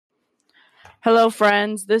Hello,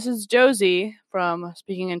 friends. This is Josie from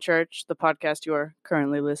Speaking in Church, the podcast you are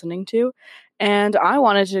currently listening to. And I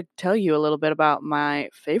wanted to tell you a little bit about my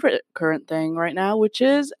favorite current thing right now, which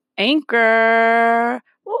is Anchor.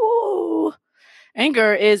 Woo!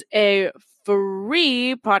 Anchor is a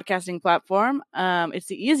free podcasting platform. It's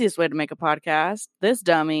the easiest way to make a podcast. This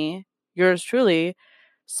dummy, yours truly,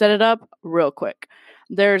 set it up real quick.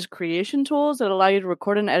 There's creation tools that allow you to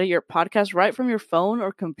record and edit your podcast right from your phone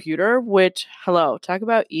or computer, which, hello, talk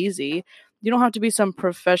about easy. You don't have to be some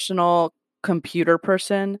professional computer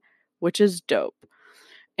person, which is dope.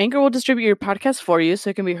 Anchor will distribute your podcast for you so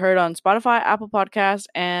it can be heard on Spotify, Apple Podcasts,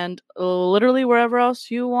 and literally wherever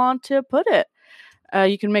else you want to put it.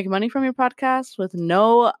 You can make money from your podcast with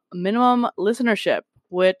no minimum listenership,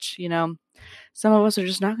 which, some of us are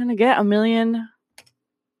just not going to get a million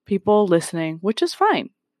people listening, which is fine.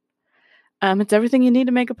 It's everything you need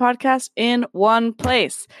to make a podcast in one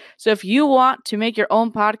place. So if you want to make your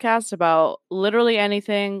own podcast about literally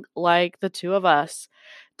anything like the two of us,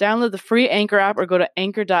 download the free Anchor app or go to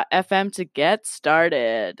anchor.fm to get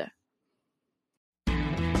started.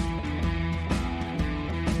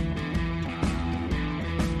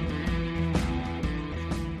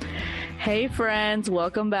 Hey friends,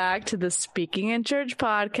 welcome back to the Speaking in Church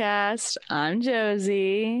podcast. I'm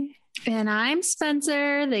Josie. And I'm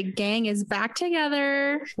Spencer. The gang is back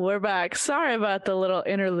together. We're back. Sorry about the little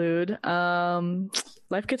interlude.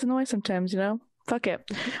 Life gets in the way sometimes, Fuck it.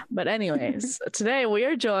 But anyways, today we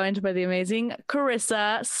are joined by the amazing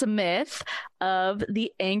Carissa Smith of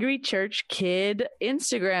the Angry Church Kid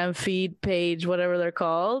Instagram feed page, whatever they're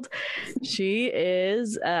called. She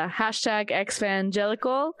is hashtag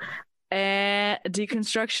exvangelical and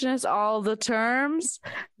deconstructionist, all the terms,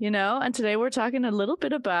 and today we're talking a little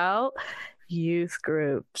bit about youth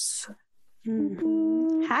groups.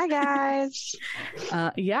 Mm-hmm. Hi guys.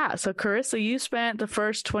 So Carissa, you spent the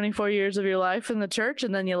first 24 years of your life in the church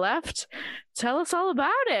and then you left. Tell us all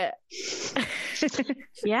about it.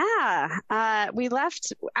 We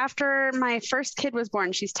left after my first kid was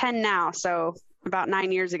born. She's 10 now, so about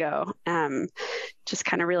 9 years ago. Just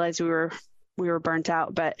kind of realized we were burnt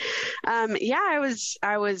out, but I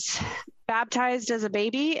was baptized as a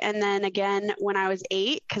baby, and then again when I was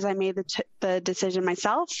 8, because I made the decision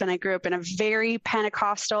myself, and I grew up in a very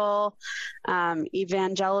Pentecostal,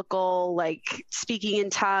 evangelical, like speaking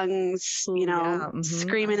in tongues,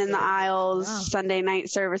 screaming in the aisles, Sunday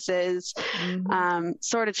night services,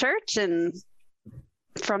 sort of church. And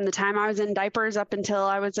from the time I was in diapers up until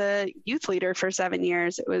I was a youth leader for 7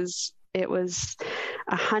 years, it was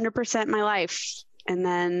 100% my life. And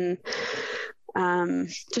then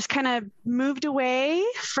just kind of moved away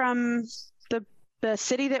from the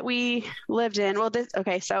city that we lived in.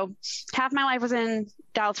 So half my life was in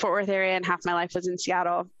Dallas-Fort Worth area and half my life was in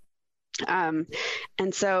Seattle. And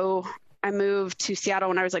so I moved to Seattle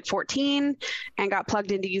when I was like 14 and got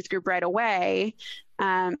plugged into youth group right away.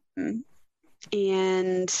 And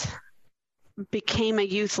became a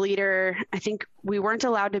youth leader. I think we weren't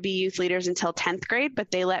allowed to be youth leaders until 10th grade,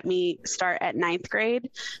 but they let me start at 9th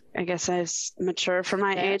grade. I guess I was mature for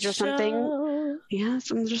my age or something.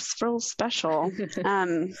 Yes, I'm just real special.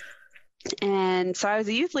 And so I was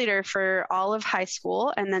a youth leader for all of high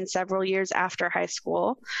school and then several years after high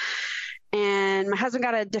school. And my husband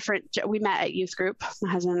got we met at youth group.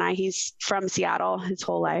 My husband and I, he's from Seattle his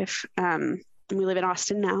whole life. We live in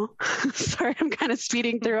Austin now. Sorry, I'm kind of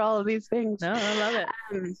speeding through all of these things. No, I love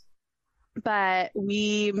it. But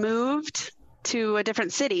we moved to a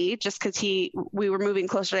different city just because we were moving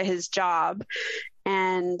closer to his job,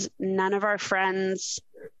 and none of our friends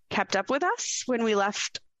kept up with us when we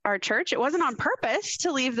left our church. It wasn't on purpose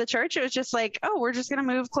to leave the church. It was just like, we're just going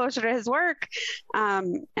to move closer to his work.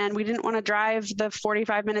 And we didn't want to drive the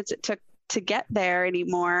 45 minutes it took to get there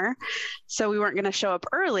anymore. So we weren't going to show up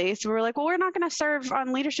early. So we were like, well, we're not going to serve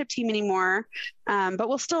on leadership team anymore, but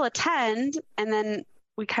we'll still attend. And then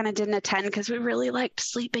we kind of didn't attend because we really liked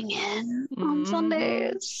sleeping in on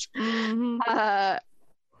Sundays. And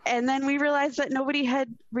then we realized that nobody had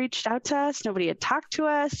reached out to us. Nobody had talked to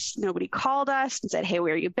us. Nobody called us and said, hey,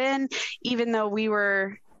 where you been? Even though we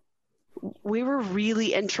were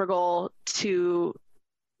really integral to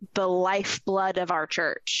the lifeblood of our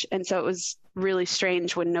church. And so it was really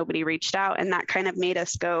strange when nobody reached out, and that kind of made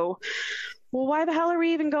us go, well, why the hell are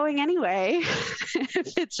we even going anyway?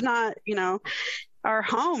 If it's not, our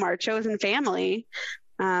home, our chosen family.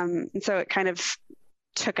 And so it kind of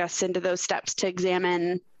took us into those steps to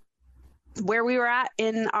examine where we were at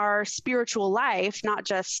in our spiritual life, not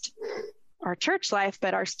just our church life,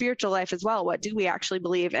 but our spiritual life as well. What do we actually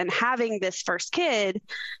believe? And having this first kid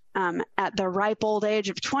at the ripe old age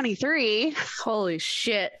of 23. Holy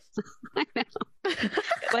shit. I know.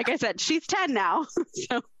 Like I said, she's 10 now.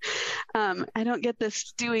 So I don't get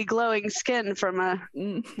this dewy, glowing skin from a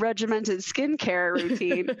regimented skincare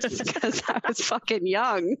routine just because I was fucking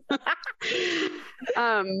young.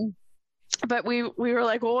 But we were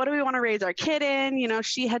like, well, what do we want to raise our kid in? You know,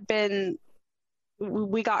 she had been,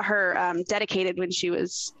 we got her dedicated when she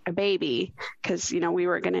was a baby because, you know, we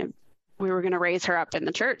were going to raise her up in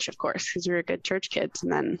the church, of course, because we were good church kids.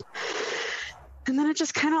 And then it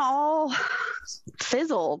just kind of all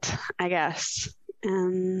fizzled, I guess.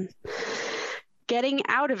 And getting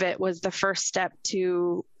out of it was the first step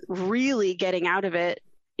to really getting out of it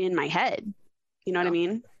in my head. You know what I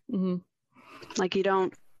mean? Mm-hmm. Like you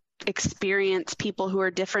don't experience people who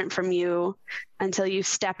are different from you until you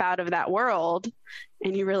step out of that world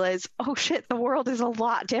and you realize, oh shit, the world is a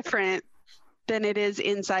lot different than it is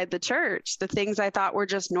inside the church. The things I thought were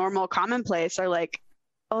just normal, commonplace are like,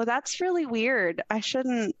 oh, that's really weird. I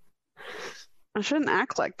shouldn't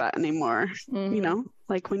act like that anymore. Mm-hmm. You know,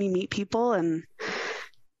 like when you meet people and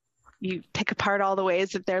you pick apart all the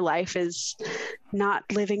ways that their life is not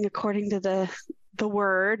living according to the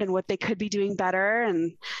word and what they could be doing better.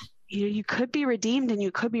 And, you know, you could be redeemed and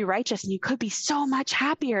you could be righteous and you could be so much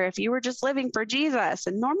happier if you were just living for Jesus.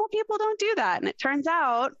 And normal people don't do that. And it turns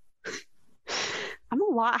out I'm a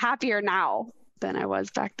lot happier now than I was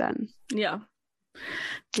back then. Yeah.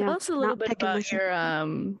 Tell us a little bit about your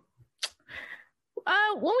when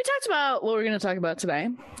we talked about what we're going to talk about today,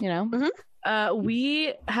 you know,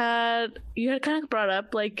 you had kind of brought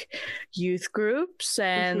up like youth groups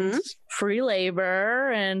and free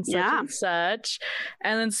labor and such and such.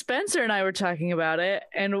 And then Spencer and I were talking about it,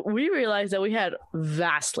 and we realized that we had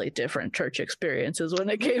vastly different church experiences when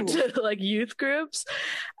it came to like youth groups.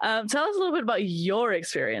 Tell us a little bit about your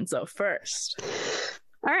experience though first.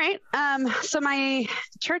 All right. So my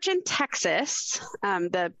church in Texas,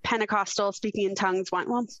 the Pentecostal speaking in tongues one,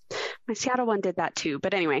 well, my Seattle one did that too.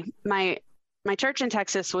 But anyway, my church in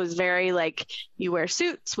Texas was very like, you wear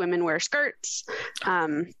suits, women wear skirts.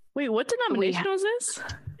 Wait, what denomination was this?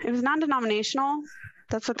 It was non-denominational.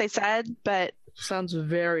 That's what they said, but sounds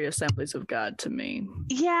very Assemblies of God to me.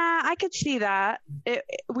 Yeah, I could see that.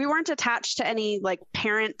 We weren't attached to any like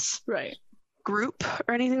parent group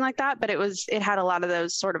or anything like that, but it had a lot of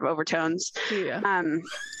those sort of overtones. But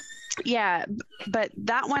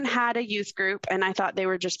that one had a youth group, and I thought they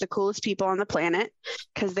were just the coolest people on the planet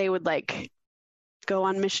because they would like go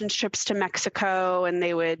on mission trips to Mexico and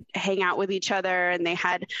they would hang out with each other, and they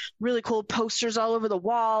had really cool posters all over the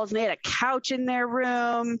walls, and they had a couch in their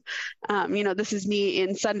room. You know, this is me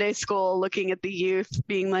in Sunday school looking at the youth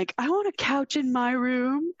being like, I want a couch in my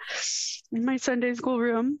room, in my Sunday school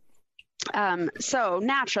room. So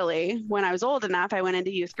naturally, when I was old enough, I went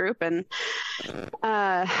into youth group, and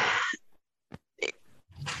I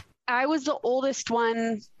was the oldest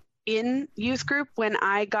one in youth group when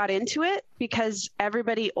I got into it because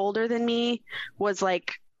everybody older than me was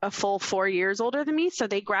like a full 4 years older than me. So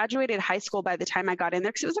they graduated high school by the time I got in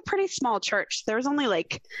there because it was a pretty small church. There was only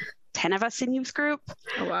like 10 of us in youth group.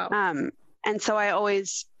 Oh, wow. And so I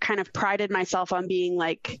always kind of prided myself on being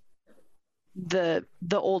like the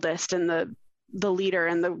oldest and the leader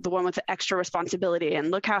and the one with the extra responsibility,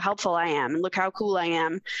 and look how helpful I am and look how cool I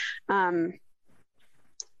am.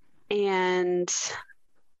 And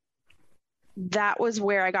that was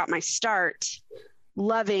where I got my start,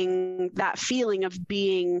 loving that feeling of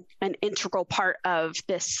being an integral part of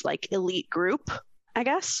this like elite group, I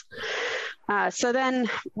guess. So then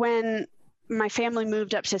when my family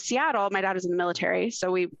moved up to Seattle, my dad was in the military.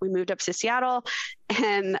 So we moved up to Seattle,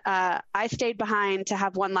 and I stayed behind to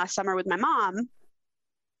have one last summer with my mom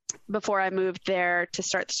before I moved there to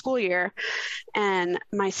start the school year. And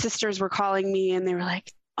my sisters were calling me and they were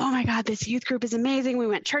like, oh my God, this youth group is amazing. We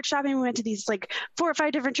went church shopping. We went to these like 4 or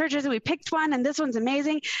 5 different churches and we picked one, and this one's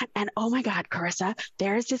amazing. And oh my God, Carissa,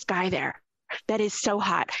 there's this guy there that is so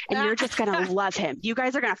hot, and you're just going to love him. You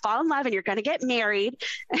guys are going to fall in love and you're going to get married.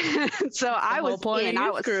 So I was in, I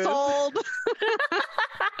was sold.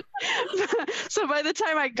 So by the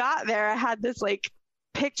time I got there, I had this like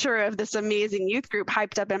picture of this amazing youth group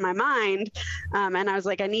hyped up in my mind. And I was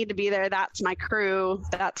like, I need to be there. That's my crew.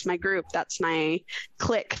 That's my group. That's my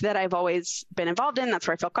clique that I've always been involved in. That's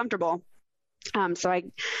where I feel comfortable. So I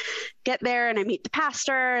get there and I meet the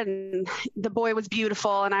pastor, and the boy was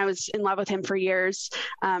beautiful, and I was in love with him for years.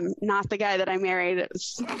 Not the guy that I married. It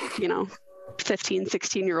was, 15,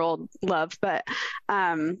 16-year-old love. But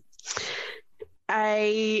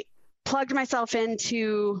I plugged myself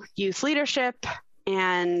into youth leadership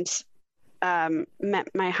and met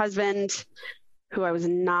my husband, who I was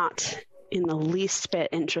not in the least bit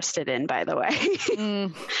interested in, by the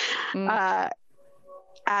way,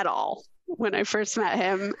 at all when I first met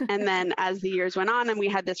him. And then as the years went on and we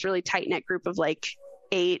had this really tight knit group of like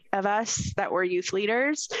 8 of us that were youth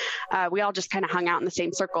leaders, we all just kind of hung out in the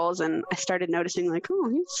same circles. And I started noticing like, oh,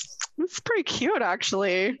 he's pretty cute,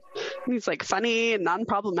 actually. He's like funny and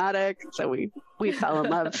non-problematic. So we fell in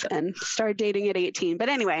love and started dating at 18. But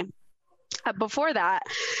anyway, before that,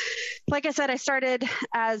 like I said, I started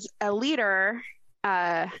as a leader,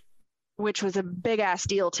 which was a big ass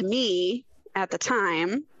deal to me at the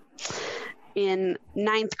time, in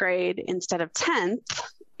 9th grade instead of 10th,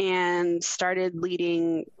 and started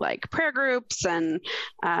leading like prayer groups. And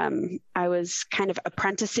I was kind of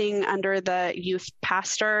apprenticing under the youth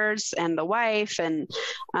pastors and the wife and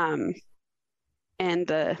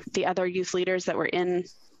the other youth leaders that were in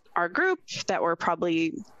our group that were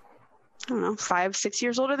probably, I don't know, 5-6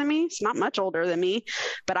 years older than me. It's not much older than me,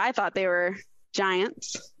 but I thought they were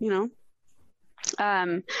giants, you know.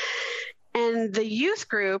 And the youth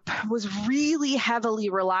group was really heavily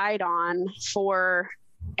relied on for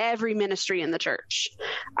every ministry in the church.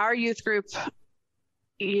 Our youth group,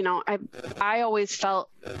 you know, I always felt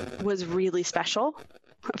was really special.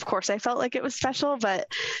 Of course, I felt like it was special, but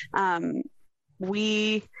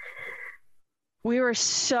we were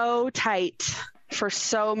so tight for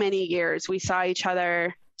so many years. We saw each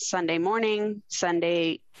other Sunday morning,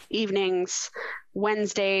 Sunday evenings,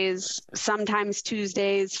 Wednesdays, sometimes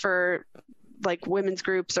Tuesdays for like women's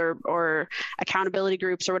groups or accountability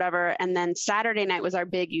groups or whatever. And then Saturday night was our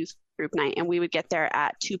big youth group night. And we would get there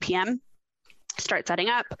at 2 p.m., start setting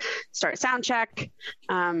up, start sound check.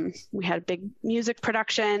 We had a big music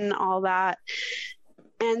production, all that.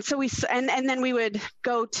 And so and then we would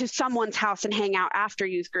go to someone's house and hang out after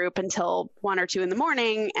youth group until 1 or 2 in the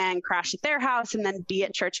morning and crash at their house and then be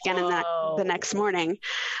at church again the next morning.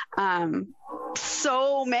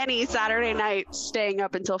 So many Saturday nights staying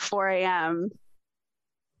up until 4 a.m.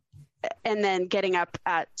 and then getting up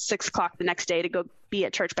at 6 o'clock the next day to go be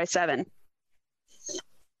at church by 7.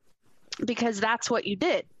 Because that's what you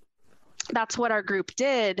did. That's what our group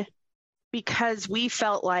did, because we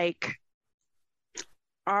felt like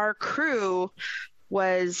our crew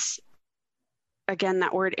was, again,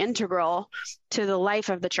 that word, integral to the life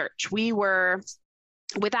of the church.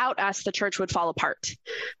 Without us, the church would fall apart,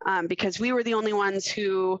 because we were the only ones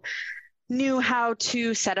who knew how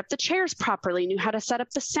to set up the chairs properly, knew how to set up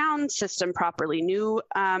the sound system properly,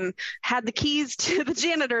 had the keys to the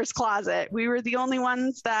janitor's closet. We were the only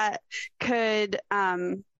ones that could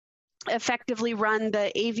effectively run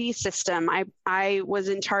the AV system. I was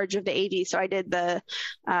in charge of the AV, so I did the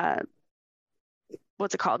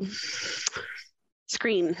what's it called?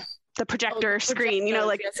 Screen. The projector screen, you know,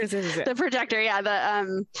 like yes. The projector, yeah,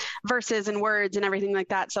 the verses and words and everything like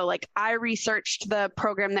that. So like I researched the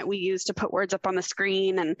program that we use to put words up on the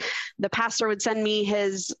screen, and the pastor would send me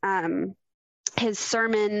his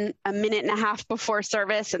sermon a minute and a half before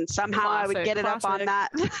service, and somehow I would get it up on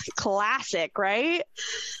that. Classic, right?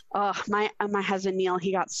 Oh, my husband Neil,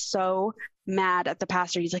 he got so mad at the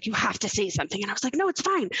pastor. He's like, you have to say something. And I was like, no, it's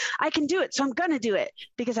fine. I can do it. So I'm going to do it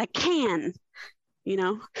because I can. You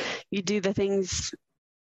know, you do the things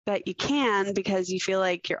that you can because you feel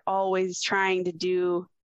like you're always trying to do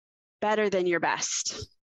better than your best,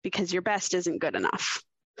 because your best isn't good enough.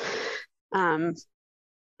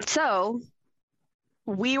 So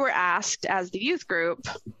we were asked as the youth group,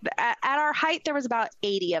 at our height, there was about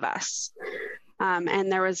 80 of us.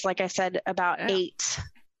 And there was, like I said, about 8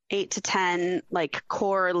 to 10 like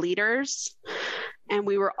core leaders. And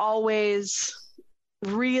we were always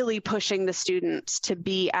really pushing the students to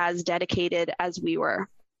be as dedicated as we were.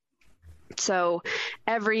 So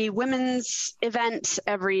every women's event,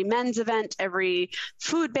 every men's event, every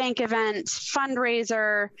food bank event,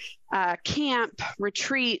 fundraiser, camp,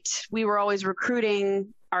 retreat, we were always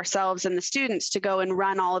recruiting ourselves and the students to go and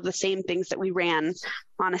run all of the same things that we ran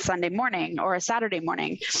on a Sunday morning or a Saturday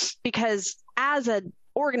morning. Because as an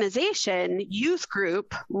organization, youth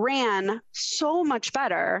group ran so much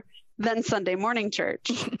better than Sunday morning church,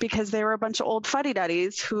 because they were a bunch of old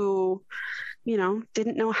fuddy-duddies who, you know,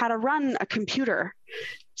 didn't know how to run a computer.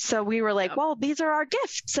 So we were like, well, these are our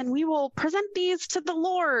gifts and we will present these to the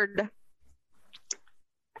Lord.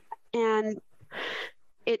 And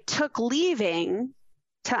it took leaving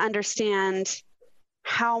to understand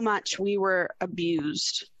how much we were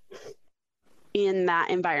abused in that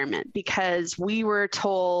environment, because we were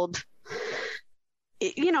told,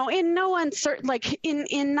 you know, in no uncertain, like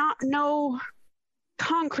in not no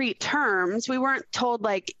concrete terms. We weren't told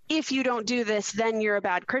like, if you don't do this, then you're a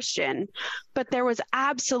bad Christian. But there was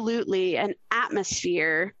absolutely an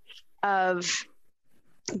atmosphere of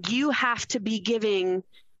you have to be giving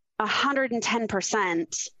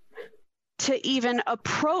 110% to even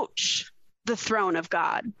approach the throne of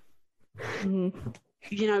God. Mm-hmm.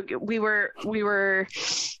 You know, we were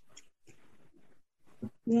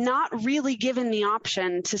not really given the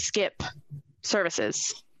option to skip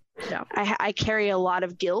services. Yeah. I carry a lot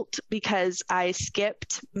of guilt because I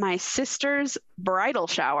skipped my sister's bridal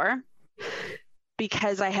shower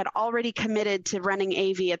because I had already committed to running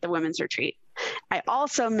AV at the women's retreat. I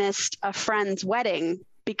also missed a friend's wedding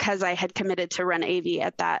because I had committed to run AV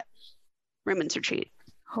at that women's retreat.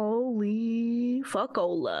 Holy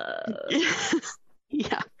fuckola.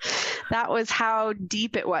 Yeah, that was how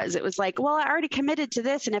deep it was. It was like, well, I already committed to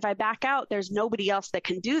this, and if I back out, there's nobody else that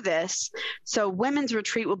can do this. So women's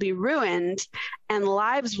retreat will be ruined, and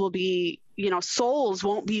lives will be, you know, souls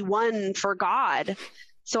won't be won for God.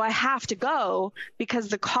 So I have to go because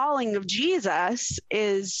the calling of Jesus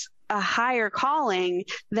is a higher calling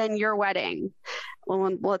than your wedding.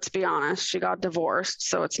 Well, let's be honest, she got divorced,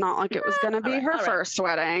 so it's not like it was going to be her first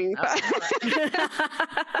wedding.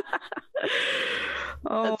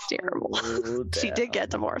 That's terrible. She did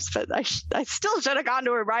get divorced, but I still should have gone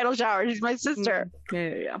to her bridal shower. She's my sister.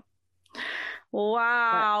 Yeah.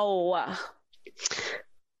 Wow.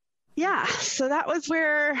 Yeah, so that's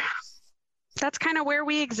kind of where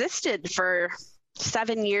we existed for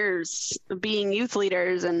 7 years, being youth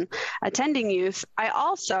leaders and attending youth. I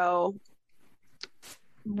also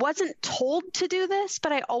wasn't told to do this,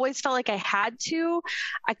 but I always felt like I had to.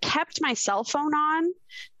 I kept my cell phone on,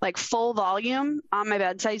 like full volume on my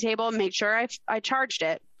bedside table, and made sure I charged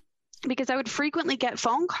it, because I would frequently get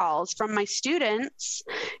phone calls from my students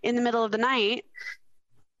in the middle of the night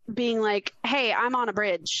being like, hey, I'm on a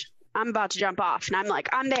bridge. I'm about to jump off. And I'm like,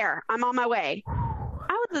 I'm there. I'm on my way.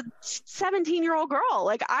 I was a 17-year-old girl.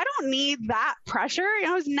 Like, I don't need that pressure. You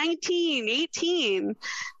know, I was 19, 18.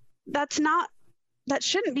 That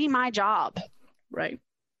shouldn't be my job. Right.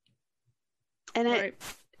 And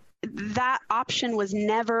that option was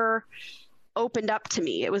never opened up to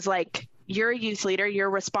me. It was like, you're a youth leader. You're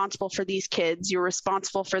responsible for these kids. You're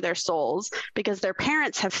responsible for their souls because their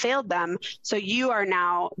parents have failed them. So you are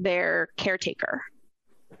now their caretaker.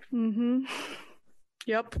 Mm-hmm.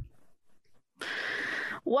 Yep.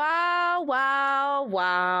 Wow.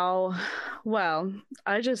 Well,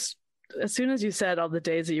 as soon as you said all the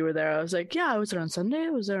days that you were there, I was like, yeah, I was there on Sunday, I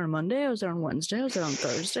was there on Monday, I was there on Wednesday, I was there on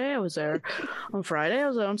Thursday, I was there on Friday, I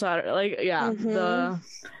was there on Saturday. Like, yeah, The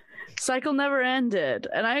cycle never ended.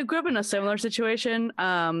 And I grew up in a similar situation.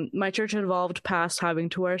 My church had evolved past having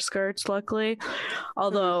to wear skirts, luckily.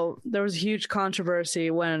 Although there was a huge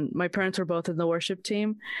controversy when my parents were both in the worship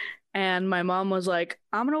team. And my mom was like,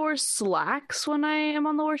 I'm going to wear slacks when I am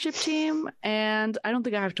on the worship team. And I don't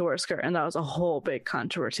think I have to wear a skirt. And that was a whole big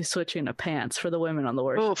controversy, switching to pants for the women on the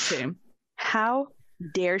worship team. How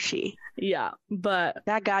dare she? Yeah, but...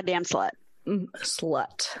 that goddamn slut.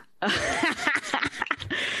 Slut.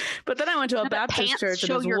 But then I went to a Baptist church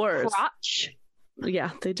and it was worse. Crotch.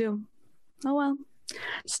 Yeah, they do. Oh, well.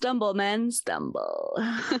 Stumble, men, stumble.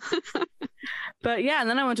 But yeah, and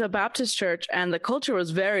then I went to a Baptist church, and the culture was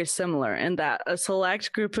very similar in that a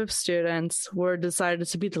select group of students were decided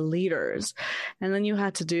to be the leaders. And then you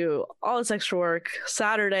had to do all this extra work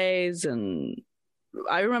Saturdays. And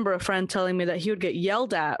I remember a friend telling me that he would get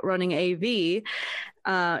yelled at running AV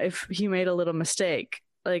if he made a little mistake,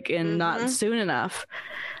 like in not soon enough.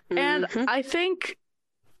 And I think,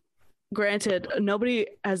 granted, nobody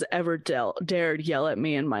has ever dared yell at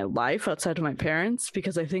me in my life outside of my parents,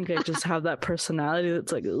 because I think I just have that personality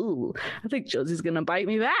that's like, ooh, I think Josie's going to bite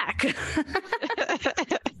me back.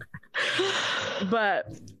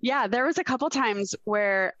 But yeah, there was a couple times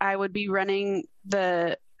where I would be running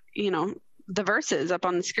the verses up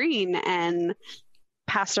on the screen, and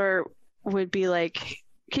pastor would be like,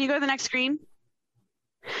 can you go to the next screen?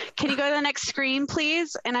 Can you go to the next screen,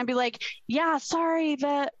 please? And I'd be like, yeah, sorry,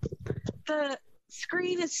 the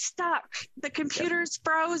screen is stuck. The computer's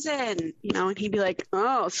frozen. And he'd be like,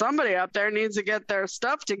 oh, somebody up there needs to get their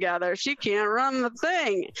stuff together. She can't run the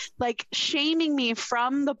thing. Like, shaming me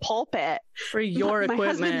from the pulpit. For your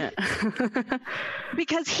equipment.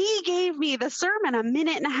 Because he gave me the sermon a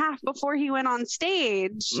minute and a half before he went on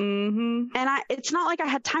stage. And it's not like I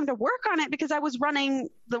had time to work on it because I was running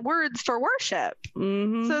the words for worship.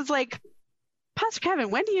 So it's like, Pastor Kevin,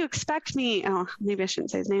 when do you expect me? Oh, maybe I shouldn't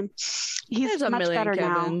say his name. He's much better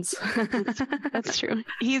Kevins. Now. That's true.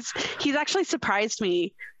 He's actually surprised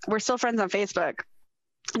me. We're still friends on Facebook.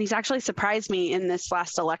 and he's actually surprised me in this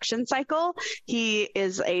last election cycle. He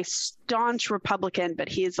is a staunch Republican, but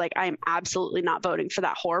he is like, I'm absolutely not voting for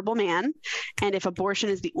that horrible man. And if abortion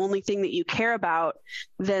is the only thing that you care about,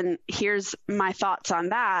 then here's my thoughts on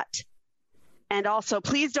that. And also,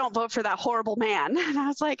 please don't vote for that horrible man. And I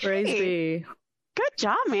was like, hey, good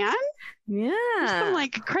job, man. Yeah. There's some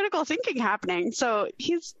like critical thinking happening. So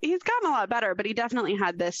he's gotten a lot better, but he definitely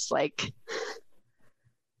had this like,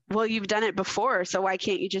 well, you've done it before, so why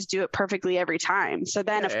can't you just do it perfectly every time? So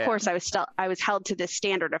then, of course, I was held to this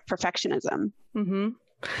standard of perfectionism,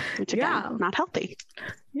 which again, not healthy.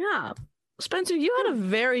 Yeah. Spencer, you had a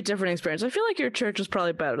very different experience. I feel like your church was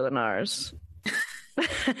probably better than ours.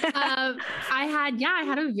 I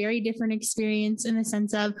had a very different experience in the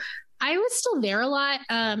sense of I was still there a lot.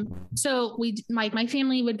 So my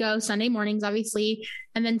family would go Sunday mornings, obviously,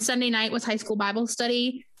 and then Sunday night was high school Bible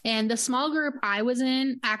study. And the small group I was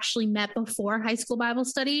in actually met before high school Bible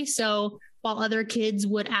study. So while other kids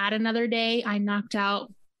would add another day, I knocked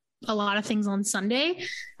out a lot of things on Sunday.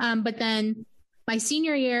 But then my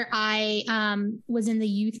senior year, I was in the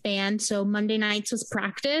youth band. So Monday nights was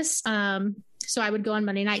practice. So I would go on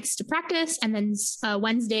Monday nights to practice, and then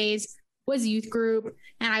Wednesdays was youth group.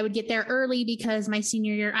 And I would get there early because my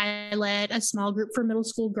senior year, I led a small group for middle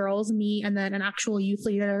school girls, me, and then an actual youth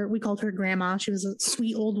leader. We called her Grandma. She was a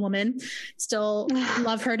sweet old woman. Still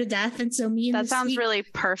love her to death. And so me and that sounds really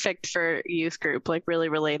perfect for youth group, like really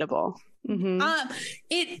relatable.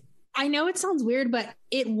 I know it sounds weird, but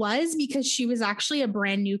it was because she was actually a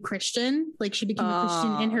brand new Christian. Like she became a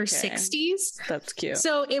Christian in her 60s. That's cute.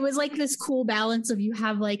 So it was like this cool balance of you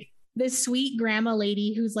have like this sweet grandma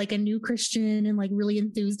lady who's like a new Christian and like really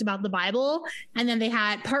enthused about the Bible. And then they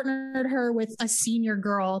had partnered her with a senior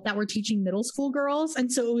girl that were teaching middle school girls. And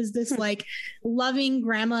so it was this like loving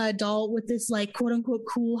grandma adult with this like quote unquote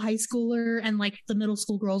cool high schooler. And like the middle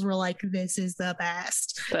school girls were like, this is the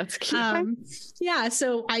best. That's cute.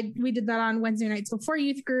 So we did that on Wednesday nights before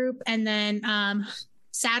youth group. And then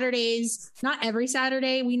Saturdays, not every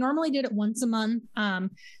Saturday. We normally did it once a month.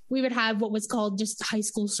 We would have what was called just high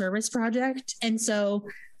school service project. And so,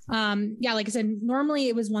 like I said, normally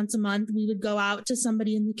it was once a month. We would go out to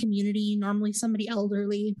somebody in the community, normally somebody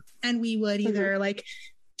elderly, and we would either like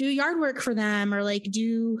do yard work for them or like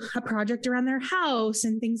do a project around their house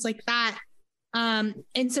and things like that. And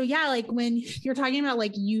so, like when you're talking about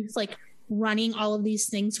like youth, like running all of these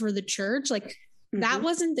things for the church, like that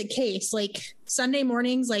wasn't the case. Like Sunday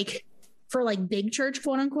mornings, like for like big church,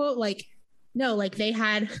 quote unquote, like, no, like they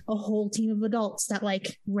had a whole team of adults that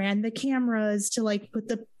like ran the cameras to like put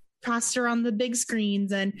the pastor on the big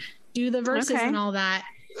screens and do the verses and all that.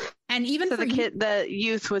 And even so the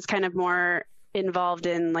youth was kind of more involved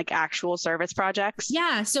in like actual service projects.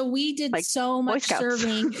 Yeah. So we did like so much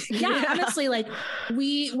serving. Honestly, like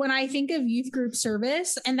when I think of youth group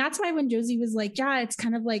service, and that's why when Josie was like, it's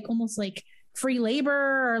kind of like almost like free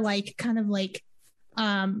labor or like kind of like,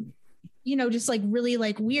 just like really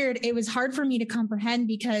like weird. It was hard for me to comprehend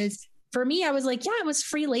because for me, I was like, it was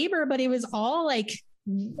free labor, but it was all like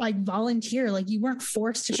volunteer. Like you weren't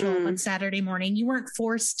forced to show up on Saturday morning. You weren't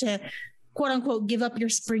forced to quote unquote, give up your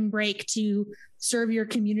spring break to serve your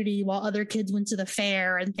community while other kids went to the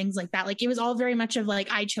fair and things like that. Like it was all very much of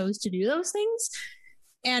like, I chose to do those things.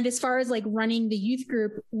 And as far as like running the youth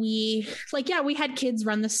group, we had kids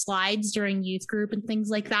run the slides during youth group and things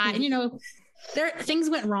like that. And, things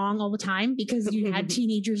went wrong all the time because you had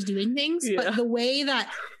teenagers doing things, but the way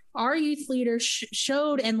that our youth leaders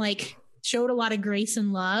showed a lot of grace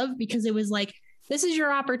and love, because it was like, this is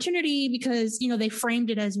your opportunity, because, they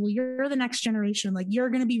framed it as, well, you're the next generation. Like you're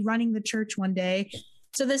going to be running the church one day.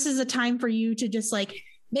 So this is a time for you to just like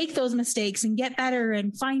make those mistakes and get better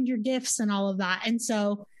and find your gifts and all of that. And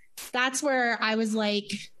so that's where I was like,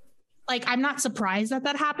 I'm not surprised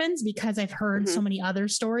that happens because I've heard so many other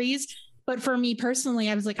stories. But for me personally,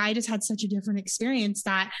 I was like, I just had such a different experience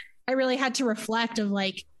that I really had to reflect of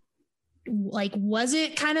like, was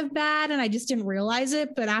it kind of bad? And I just didn't realize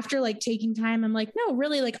it. But after like taking time, I'm like, no,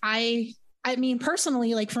 really, like I mean,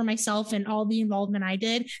 personally, like for myself and all the involvement I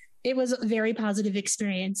did, it was a very positive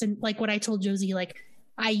experience. And like what I told Josie, like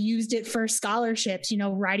I used it for scholarships,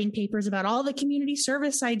 writing papers about all the community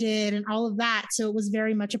service I did and all of that. So it was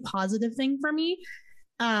very much a positive thing for me.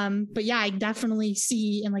 But I definitely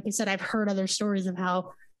see. And like I said, I've heard other stories of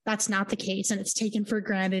how that's not the case and it's taken for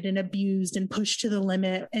granted and abused and pushed to the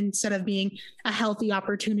limit instead of being a healthy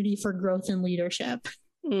opportunity for growth and leadership.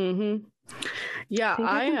 Mm-hmm. Yeah.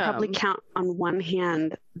 I can probably count on one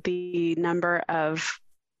hand the number of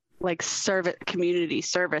like community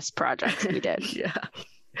service projects we did.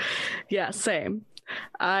 Yeah, same.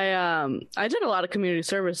 I did a lot of community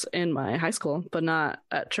service in my high school, but not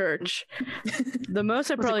at church. The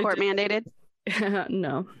most I Was probably it court mandated?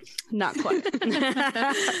 No, not quite.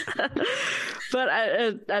 But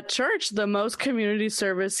at church, the most community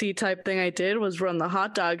service-y type thing I did was run the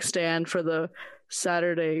hot dog stand for the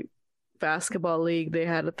Saturday basketball league they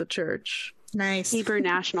had at the church. Nice. Hebrew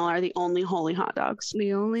National are the only holy hot dogs.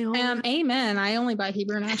 The only holy. Amen. I only buy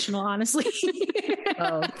Hebrew National, honestly.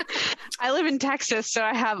 Oh. I live in Texas, so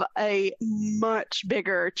I have a much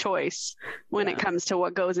bigger choice when it comes to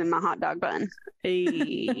what goes in my hot dog bun.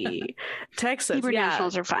 Hey. Texas, Hebrew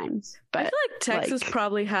Nationals are fine, but I feel like Texas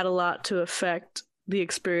probably had a lot to affect the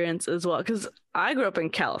experience as well, because I grew up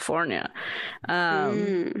in California.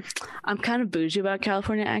 I'm kind of bougie about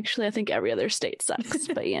California, actually. I think every other state sucks,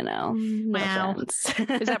 but no Wow. offense.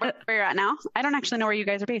 Is that where you're at now? I don't actually know where you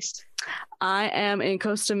guys are based. I am in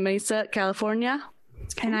Costa Mesa, California.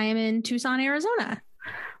 And I am in Tucson, Arizona.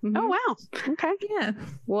 Mm-hmm. Oh, wow. Okay. Yeah.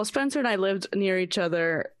 Well, Spencer and I lived near each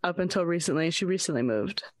other up until recently. She recently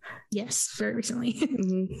moved. Yes, very recently.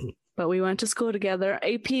 Mm-hmm. But we went to school together.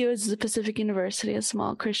 APU is the Pacific University, a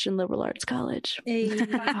small Christian liberal arts college.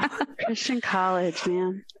 Christian college,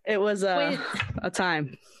 man. It was a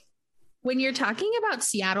time. When you're talking about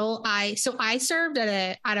Seattle, I served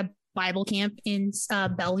at a Bible camp in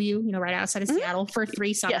Bellevue, right outside of Seattle for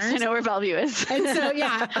 3 summers. Yes, I know where Bellevue is. And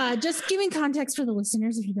so, just giving context for the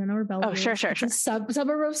listeners, if you don't know where Bellevue is. Sure. It's a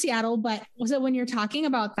suburb of Seattle. But so when you're talking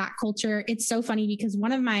about that culture, it's so funny because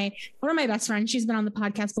one of my best friends, she's been on the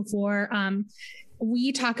podcast before.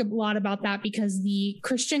 We talk a lot about that because the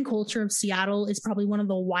Christian culture of Seattle is probably one of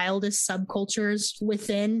the wildest subcultures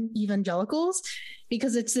within evangelicals,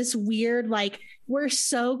 because it's this weird, like, we're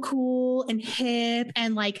so cool and hip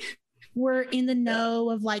and like we're in the know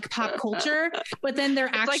of like pop culture, but then they're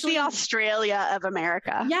actually like the Australia of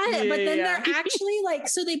America. Yeah, but then they're actually like,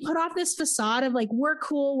 so they put off this facade of like, we're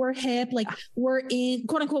cool, we're hip, like we're in,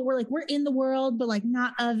 quote unquote, we're in the world, but like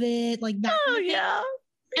not of it, like that. Oh yeah.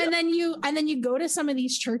 And then you go to some of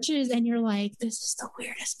these churches and you're like, this is the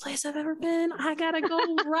weirdest place I've ever been. I gotta go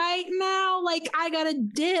right now. Like I gotta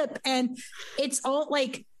dip. And it's all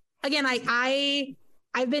like, again,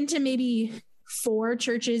 I've been to maybe 4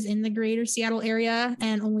 churches in the greater Seattle area,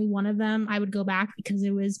 and only one of them I would go back because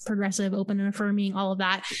it was progressive, open and affirming, all of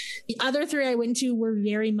that. The other 3 I went to were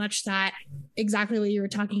very much that, exactly what you were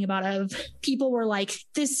talking about, of people were like,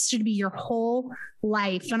 this should be your whole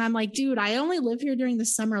life. And I'm like, dude, I only live here during the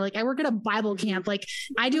summer. Like I work at a Bible camp. Like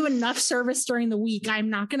I do enough service during the week. I'm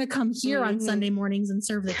not going to come here on Sunday mornings and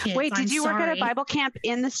serve the kids. Wait, did you work at a Bible camp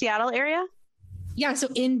in the Seattle area? Yeah. So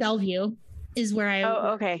in Bellevue is where I,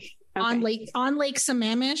 okay. on Lake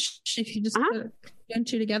Sammamish. If you just put 2 and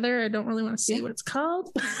 2 together, I don't really want to say what it's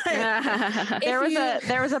called. There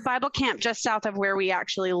was a Bible camp just south of where we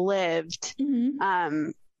actually lived.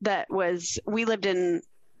 Mm-hmm. We lived in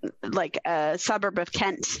like a suburb of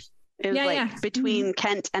Kent. It was between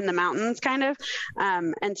Kent and the mountains, kind of.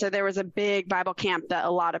 And so there was a big Bible camp that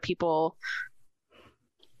a lot of people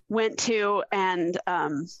went to, and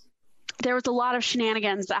there was a lot of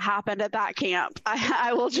shenanigans that happened at that camp.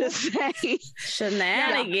 I will just say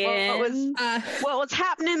shenanigans. What was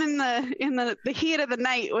happening in the heat of the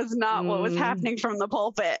night was not what was happening from the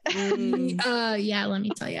pulpit. Let me tell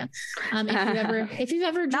you. If you've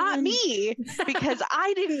ever driven... Not me, because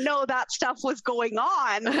I didn't know that stuff was going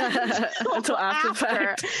on until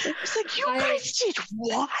after. It's like, you guys did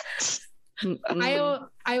what? I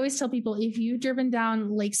always tell people, if you've driven down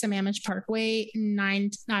Lake Sammamish Parkway,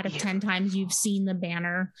 9 out of 10 times you've seen the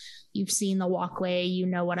banner, you've seen the walkway, you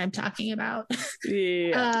know what I'm talking about.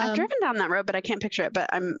 I've driven down that road, but I can't picture it. But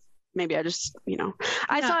I just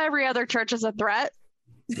I saw every other church as a threat.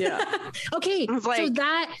 Yeah. Okay. I was like,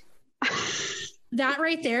 so that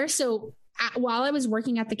right there. So while I was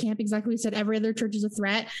working at the camp, exactly what you said, every other church is a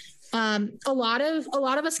threat. A lot of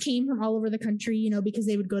us came from all over the country, because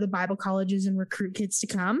they would go to Bible colleges and recruit kids to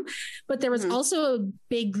come. But there was also a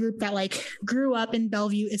big group that like grew up in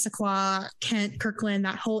Bellevue, Issaquah, Kent, Kirkland,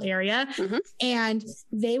 that whole area. And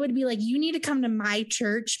they would be like, you need to come to my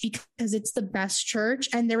church because it's the best church.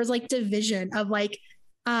 And there was like division of like,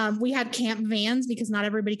 we had camp vans because not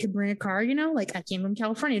everybody could bring a car, like I came from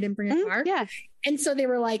California, didn't bring a car. Yeah. And so they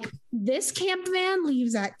were like, this camp van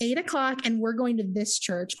leaves at 8:00 and we're going to this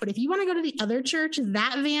church. But if you want to go to the other church,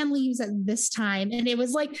 that van leaves at this time. And it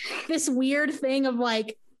was like this weird thing of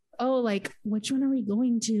like, oh, like, which one are we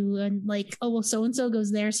going to? And like, oh, well, so-and-so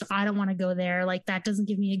goes there, so I don't want to go there. Like, that doesn't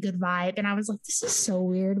give me a good vibe. And I was like, this is so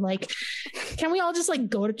weird. Like, can we all just like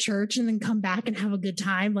go to church and then come back and have a good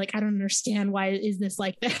time? Like, I don't understand, why is this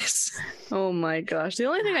like this? Oh my gosh. The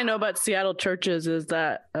only thing I know about Seattle churches is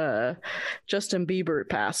that Justin Bieber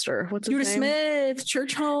pastor. What's his Judah name? Smith,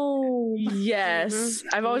 Church Home. Yes. Mhm.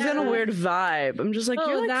 I've always got a weird vibe. I'm just like, Oh,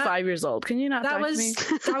 you're like that- 5 years old. Can you not That talk to was me?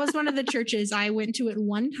 that was one of the churches I went to at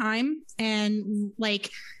one time, and like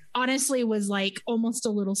honestly was like almost a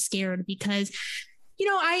little scared because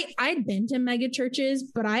I'd been to mega churches,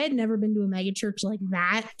 but I had never been to a mega church like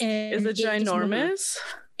that. And Is it just- ginormous?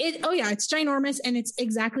 It's ginormous, and it's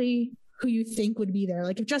exactly who you think would be there.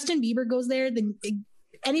 Like if Justin Bieber goes there, then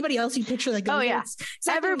anybody else you picture that goes there, it's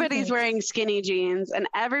exactly what you Everybody's think. wearing skinny jeans, and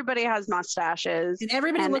everybody has mustaches, and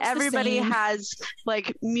everybody looks everybody the same. has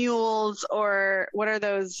like mules, or what are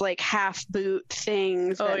those like half boot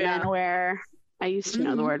things that men wear? I used to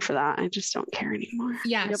know the Mhm. word for that. I just don't care anymore.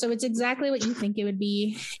 Yeah, Yep. so it's exactly what you think it would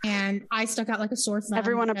be, and I stuck out like a sore thumb.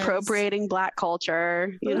 Everyone because- appropriating Black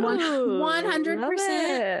culture. You know? Ooh, 100%. love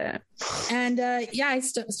it. And I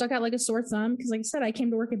stuck out like a sore thumb because, like I said, I came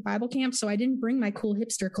to work at Bible camp, so I didn't bring my cool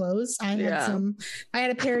hipster clothes. I had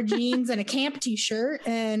a pair of jeans and a camp T-shirt,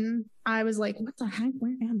 and I was like, "What the heck?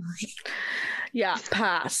 Where am I?" Yeah,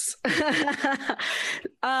 pass.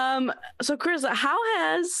 So Chris,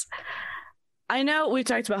 I know we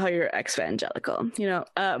talked about how you're ex-evangelical,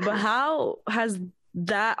 but how has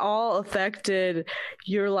that all affected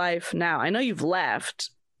your life now? I know you've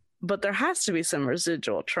left, but there has to be some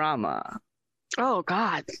residual trauma. Oh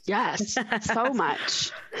God, yes, so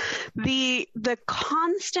much. The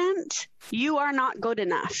constant "you are not good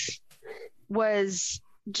enough" was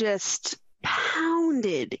just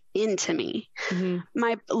pounded into me.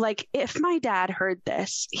 Mm-hmm. If my dad heard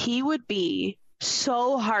this, he would be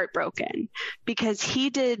so heartbroken because he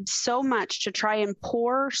did so much to try and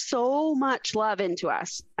pour so much love into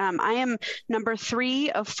us. I am number 3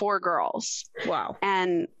 of 4 girls. Wow.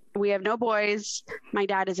 And we have no boys. My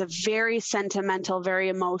dad is a very sentimental, very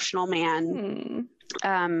emotional man.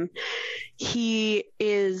 He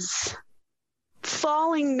is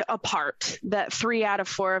falling apart that 3 out of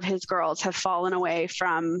 4 of his girls have fallen away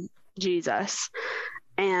from Jesus,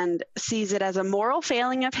 and sees it as a moral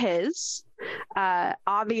failing of his.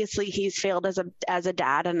 Obviously he's failed as a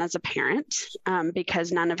dad and as a parent,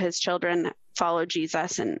 because none of his children follow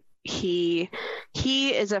Jesus, and he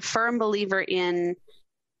is a firm believer in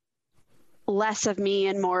less of me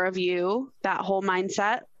and more of you, that whole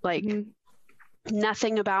mindset. Like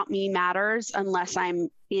nothing about me matters unless I'm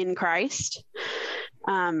in Christ.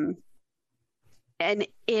 And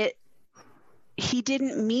he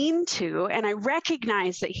didn't mean to, and I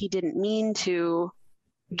recognize that he didn't mean to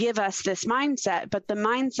give us this mindset, but the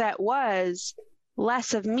mindset was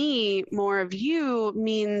less of me, more of you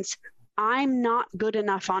means I'm not good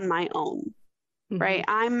enough on my own, right?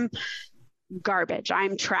 I'm garbage.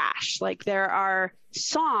 I'm trash. Like there are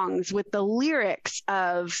songs with the lyrics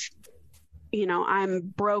of, I'm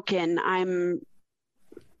broken, I'm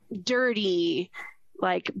dirty,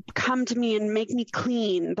 like come to me and make me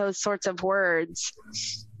clean, those sorts of words.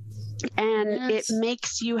 And it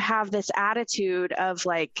makes you have this attitude of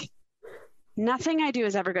like, nothing I do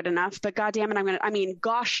is ever good enough, but God damn it,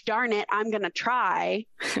 gosh darn it, I'm going to try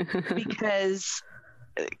because,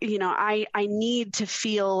 I need to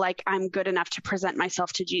feel like I'm good enough to present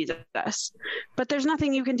myself to Jesus. But there's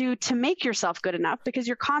nothing you can do to make yourself good enough because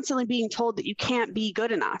you're constantly being told that you can't be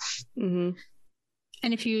good enough. And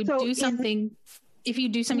if you do something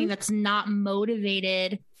that's not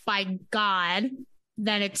motivated by God,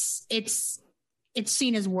 then it's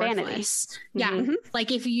seen as worthless. Yeah.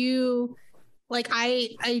 Like if you, like,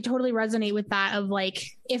 I totally resonate with that of like,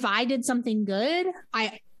 if I did something good,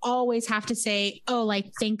 I always have to say, oh,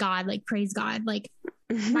 like, thank God, like, praise God. Like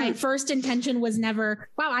my first intention was never,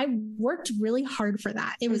 wow, I worked really hard for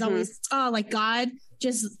that. It was always, oh, like God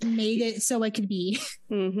just made it so it could be.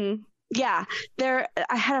 Yeah. I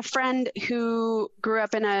had a friend who grew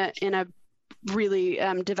up in a really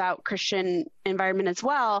devout Christian environment as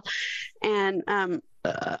well. And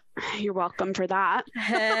you're welcome for that.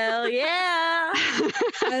 Hell yeah.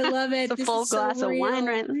 I love it. It's a full glass of wine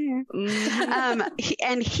right there.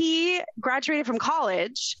 And he graduated from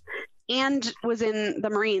college and was in the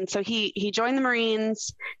Marines. So he joined the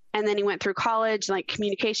Marines, and then he went through college, like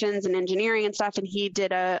communications and engineering and stuff. And he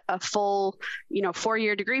did a full,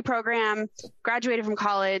 4-year degree program, graduated from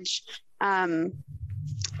college. And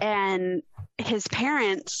his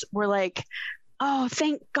parents were like, oh,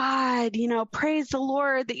 thank God, praise the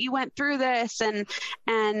Lord that you went through this.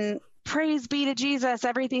 And praise be to Jesus,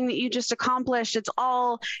 everything that you just accomplished, it's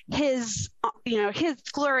all his, his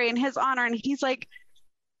glory and his honor. And he's like,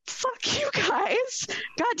 fuck you guys.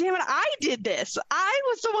 God damn it. I did this. I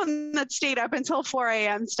was the one that stayed up until 4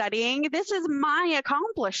 a.m. studying. This is my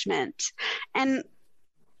accomplishment. And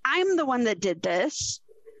I'm the one that did this.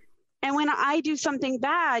 And when I do something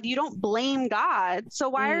bad, you don't blame God. So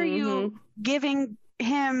why are you giving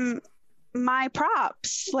him my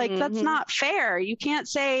props? Like, that's not fair. You can't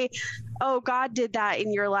say, oh, God did that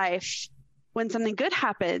in your life when something good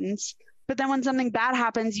happens. But then when something bad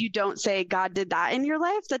happens, you don't say God did that in your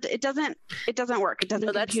life. That it doesn't work. It doesn't.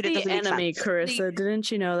 No, that's compute. the enemy, Carissa. Didn't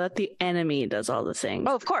you know that the enemy does all the things?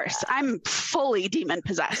 Oh, of course. I'm fully demon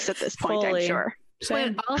possessed at this point. I'm sure.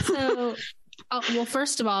 But also, well,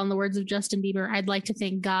 first of all, in the words of Justin Bieber, I'd like to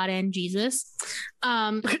thank God and Jesus.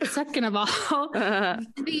 Second of all,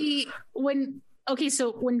 when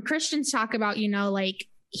Christians talk about, like,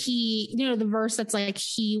 the verse that's like,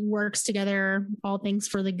 he works together all things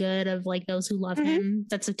for the good of like those who love him.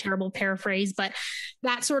 That's a terrible paraphrase, but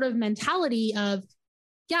that sort of mentality of,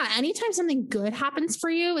 anytime something good happens for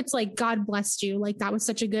you, it's like, God blessed you. Like, that was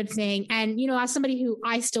such a good thing. And, as somebody who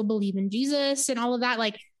I still believe in Jesus and all of that,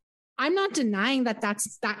 like, I'm not denying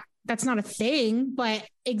that's not a thing, but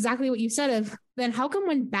exactly what you said of, then how come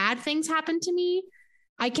when bad things happen to me,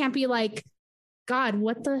 I can't be like, God,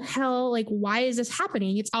 what the hell? Like, why is this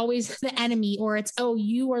happening? It's always the enemy, or it's, oh,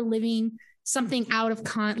 you are living something out of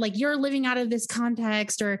like you're living out of this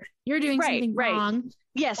context, or you're doing something wrong.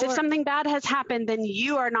 Yes. If something bad has happened, then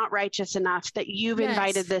you are not righteous enough that you've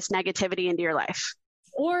invited this negativity into your life.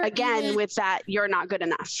 Or again, with that, you're not good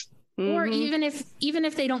enough. Or even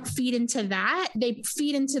if they don't feed into that, they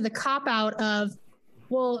feed into the cop out of,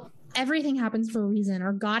 well, everything happens for a reason,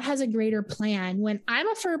 or God has a greater plan. When I'm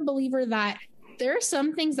a firm believer that there are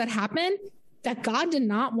some things that happen that God did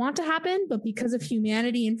not want to happen, but because of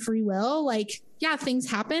humanity and free will, like, things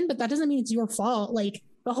happen, but that doesn't mean it's your fault. Like,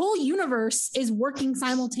 the whole universe is working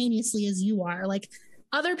simultaneously as you are. Like,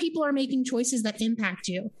 other people are making choices that impact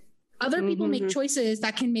you. Other people make choices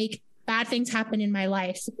that can make bad things happen in my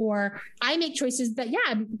life, or I make choices that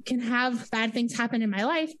can have bad things happen in my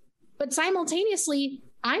life, but simultaneously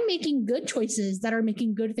I'm making good choices that are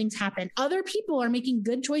making good things happen. Other people are making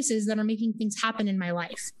good choices that are making things happen in my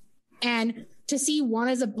life. And to see one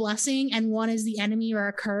as a blessing and one as the enemy or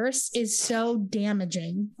a curse is so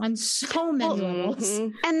damaging on so many levels.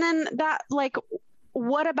 And then that, like,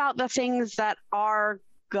 what about the things that are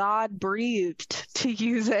God breathed, to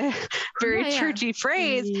use a very churchy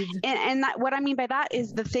phrase? And that, what I mean by that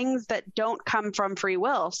is the things that don't come from free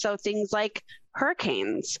will. So things like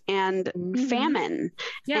hurricanes and famine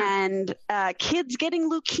and kids getting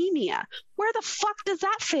leukemia. Where the fuck does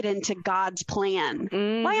that fit into God's plan?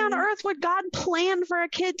 Why on earth would God plan for a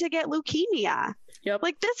kid to get leukemia?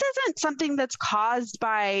 Like, this isn't something that's caused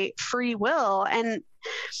by free will. And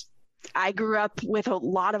I grew up with a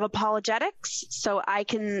lot of apologetics, so I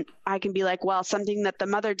can be like, well, something that the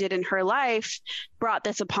mother did in her life brought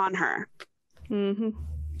this upon her.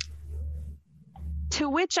 To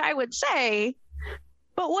which I would say,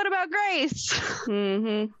 but what about grace?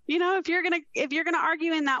 If you're gonna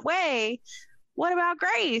argue in that way, what about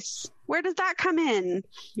grace? Where does that come in?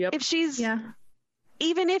 If she's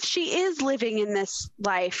even if she is living in this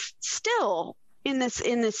life, still in this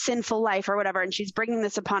sinful life or whatever, and she's bringing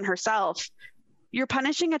this upon herself, you're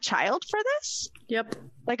punishing a child for this?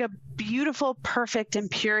 Like a beautiful, perfect, and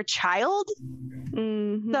pure child?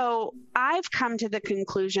 So I've come to the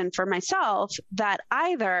conclusion for myself that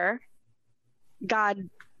either God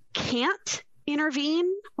can't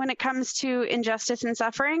intervene when it comes to injustice and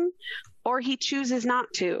suffering, or he chooses not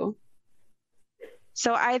to.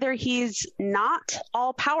 So either he's not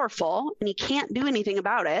all powerful and he can't do anything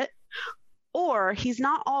about it, or he's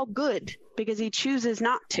not all good because he chooses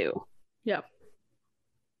not to.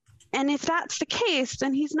 And if that's the case,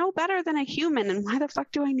 then he's no better than a human. And why the fuck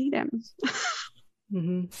do I need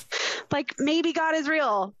him? Like, maybe God is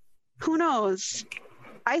real. Who knows?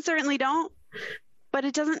 I certainly don't. But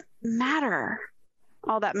it doesn't matter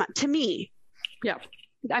all that much to me.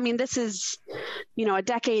 I mean, this is, a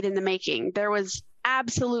decade in the making. There was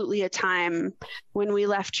absolutely a time when we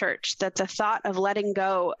left church that the thought of letting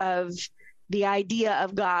go of the idea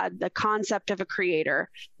of God, the concept of a creator,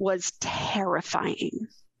 was terrifying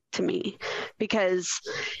to me. Because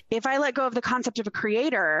if I let go of the concept of a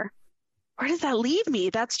creator, where does that leave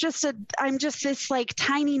me? I'm just this like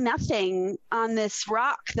tiny nothing on this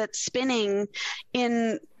rock that's spinning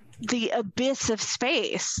in the abyss of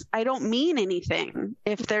space. I don't mean anything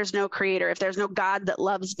if there's no creator, if there's no God that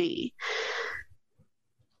loves me.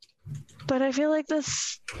 But I feel like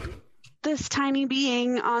this this tiny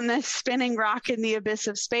being on this spinning rock in the abyss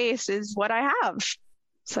of space is what I have.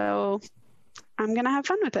 So I'm going to have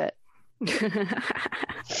fun with it.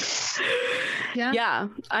 Yeah.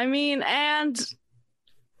 I mean, and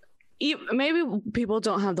maybe people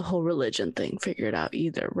don't have the whole religion thing figured out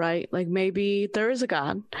either, right? Like maybe there is a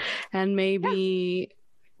God, and maybe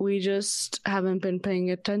we just haven't been paying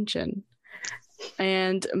attention.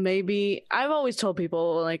 And maybe I've always told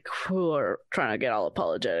people like who are trying to get all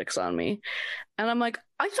apologetics on me, and I'm like,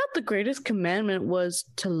 I thought the greatest commandment was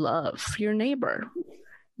to love your neighbor.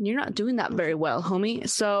 You're not doing that very well, homie.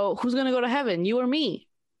 So who's gonna go to heaven, you or me?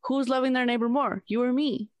 Who's loving their neighbor more, you or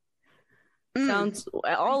me? Sounds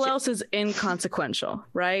all else is inconsequential,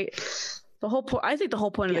 right? The whole point, I think the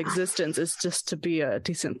whole point of existence is just to be a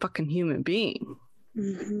decent fucking human being.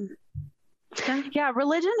 Mm-hmm. Yeah,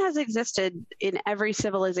 religion has existed in every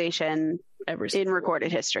civilization in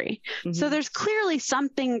recorded history. Mm-hmm. So there's clearly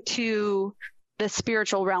something to the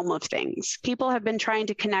spiritual realm of things. People have been trying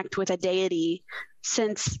to connect with a deity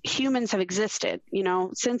since humans have existed,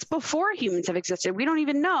 since before humans have existed. We don't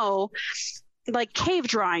even know, like cave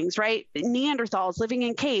drawings, right? Neanderthals living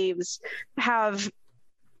in caves have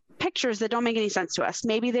pictures that don't make any sense to us.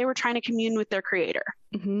 Maybe they were trying to commune with their creator.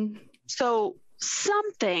 Mm-hmm. So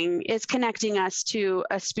something is connecting us to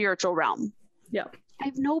a spiritual realm. Yeah. I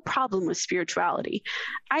have no problem with spirituality.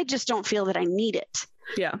 I just don't feel that I need it.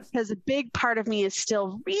 Yeah. Because a big part of me is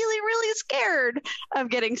still really, really scared of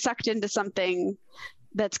getting sucked into something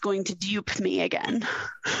that's going to dupe me again.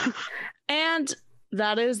 And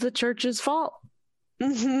that is the church's fault.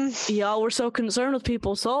 Mm-hmm. Y'all were so concerned with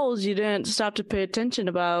people's souls, you didn't stop to pay attention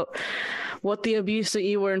about what the abuse that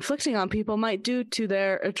you were inflicting on people might do to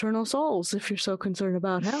their eternal souls if you're so concerned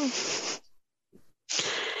about hell.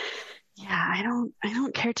 Yeah, I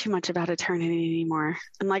don't care too much about eternity anymore.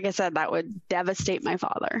 And like I said, that would devastate my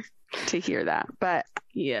father to hear that. But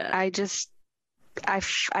yeah,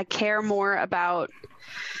 I care more about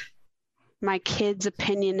my kids'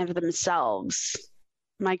 opinion of themselves.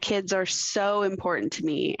 My kids are so important to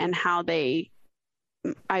me, and how I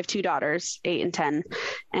have two daughters, 8 and 10,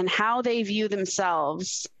 and how they view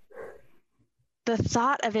themselves. The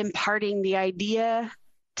thought of imparting the idea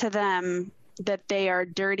to them that they are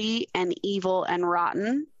dirty and evil and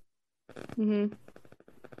rotten. Mm-hmm.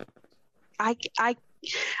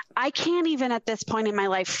 I can't even at this point in my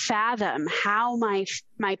life fathom how my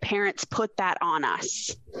parents put that on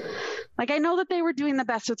us. Like, I know that they were doing the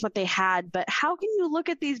best with what they had, but how can you look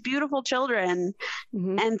at these beautiful children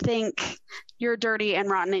mm-hmm. and think you're dirty and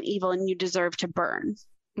rotten and evil and you deserve to burn?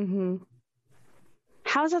 Mm-hmm.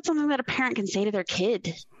 How is that something that a parent can say to their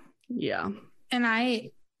kid? Yeah. And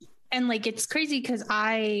like, it's crazy because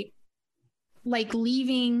I like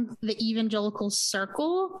leaving the evangelical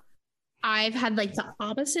circle. I've had like the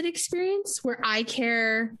opposite experience where I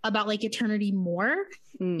care about like eternity more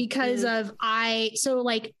because of I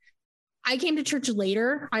came to church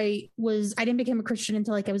later. I didn't become a Christian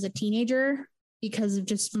until like I was a teenager because of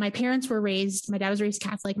just my parents were raised. My dad was raised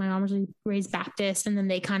Catholic. My mom was raised Baptist, and then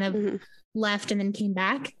they kind of mm-hmm. left and then came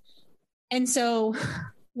back. And so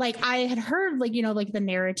like I had heard like, like the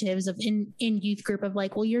narratives of in youth group of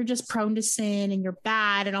like, well, you're just prone to sin and you're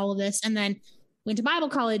bad and all of this. And then went to Bible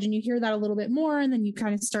college and you hear that a little bit more. And then you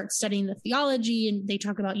kind of start studying the theology, and they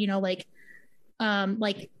talk about,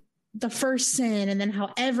 like the first sin, and then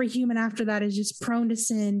how every human after that is just prone to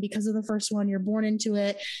sin because of the first one. You're born into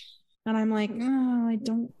it. And I'm like, oh, I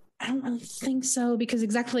don't really think so, because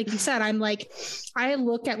exactly like you said, I'm like, I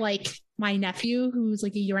look at like my nephew who's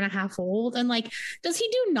like 1.5 years old, and like, does he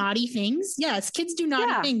do naughty things? Yes, kids do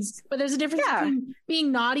naughty things, but there's a difference between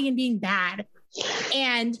being naughty and being bad.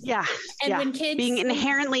 And when kids being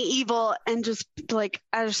inherently evil and just like,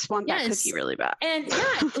 I just want that cookie really bad. And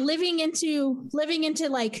living into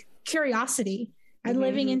like curiosity and mm-hmm.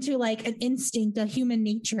 living into like an instinct, a human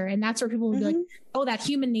nature. And that's where people will mm-hmm. be like, oh, that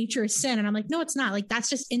human nature is sin. And I'm like, no, it's not. Like, that's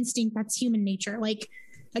just instinct. That's human nature. Like,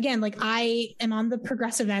 again, like I am on the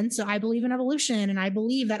progressive end. So I believe in evolution, and I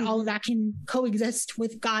believe that mm-hmm. all of that can coexist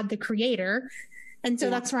with God, the creator. And so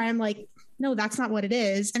that's where I'm like, no, that's not what it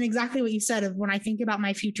is. And exactly what you said of when I think about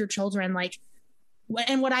my future children, like,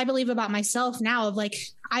 and what I believe about myself now of like,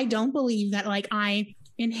 I don't believe that like I'm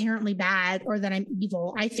inherently bad or that I'm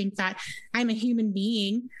evil. I think that I'm a human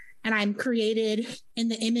being and I'm created in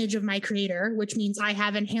the image of my creator, which means I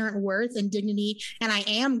have inherent worth and dignity, and I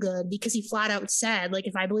am good because he flat out said, like,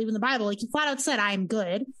 if I believe in the Bible, like he flat out said, I am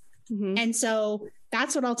good. Mm-hmm. And so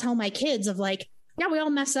that's what I'll tell my kids of like, yeah, we all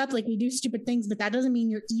mess up, like we do stupid things, but that doesn't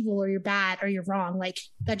mean you're evil or you're bad or you're wrong. Like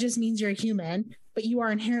that just means you're a human, but you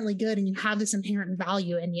are inherently good and you have this inherent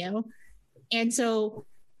value in you. And so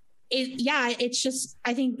it's just,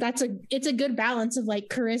 I think it's a good balance of like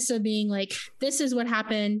Carissa being like, this is what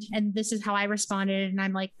happened and this is how I responded. And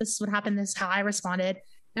I'm like, this is what happened. This is how I responded.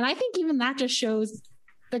 And I think even that just shows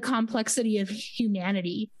the complexity of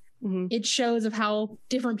humanity. Mm-hmm. It shows of how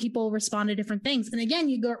different people respond to different things. And again,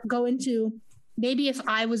 you go into, maybe if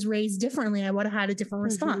I was raised differently, I would have had a different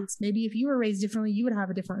response. Maybe if you were raised differently, you would have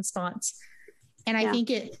a different response. And I think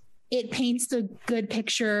it paints the good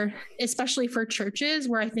picture, especially for churches,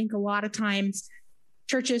 where I think a lot of times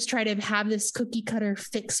churches try to have this cookie cutter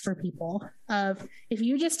fix for people of, if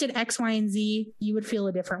you just did X, Y, and Z, you would feel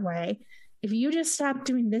a different way. If you just stopped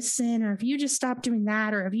doing this sin, or if you just stopped doing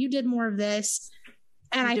that, or if you did more of this,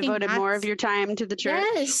 and I devoted more of your time to the church.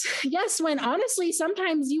 Yes. When honestly,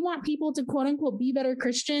 sometimes you want people to quote unquote be better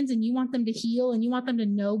Christians, and you want them to heal, and you want them to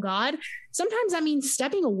know God. Sometimes that means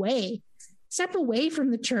stepping away. Step away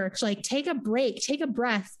from the church, like take a break, take a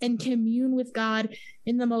breath, and commune with God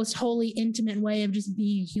in the most holy, intimate way of just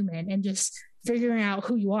being human and just figuring out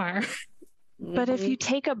who you are. But if you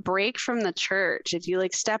take a break from the church, if you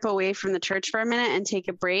like step away from the church for a minute and take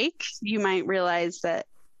a break, you might realize that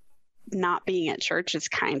not being at church is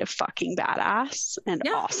kind of fucking badass and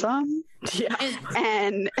awesome. Yeah.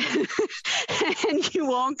 And you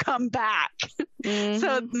won't come back. Mm-hmm.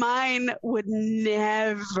 So mine would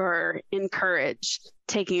never encourage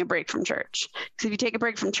taking a break from church. Because if you take a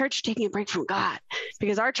break from church, you're taking a break from God.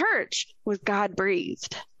 Because our church was God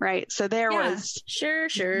breathed, right? So there was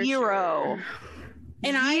zero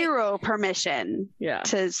permission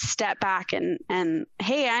to step back and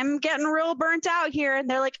hey, I'm getting real burnt out here. And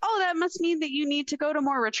they're like, oh, that must mean that you need to go to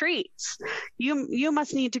more retreats. You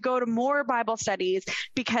must need to go to more Bible studies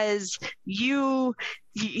because you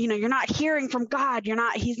know, you're not hearing from God.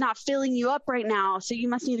 He's not filling you up right now. So you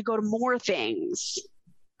must need to go to more things.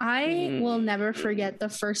 I will never forget the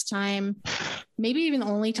first time, maybe even the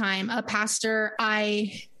only time, a pastor,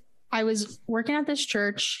 I was working at this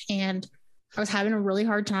church and I was having a really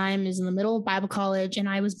hard time. It was in the middle of Bible college and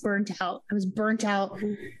I was burnt out. I was burnt out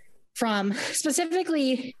from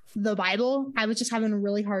specifically the Bible. I was just having a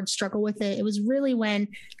really hard struggle with it. It was really when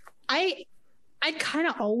I'd kind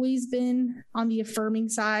of always been on the affirming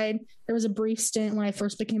side. There was a brief stint when I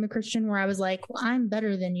first became a Christian where I was like, well, I'm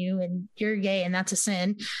better than you and you're gay and that's a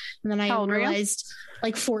sin. And then I realized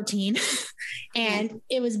like 14 and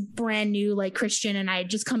it was brand new, like Christian. And I had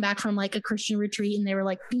just come back from like a Christian retreat and they were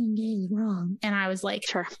like, being gay is wrong. And I was like,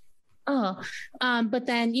 sure. But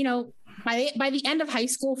then, you know, by the end of high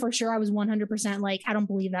school, for sure, I was 100% like, I don't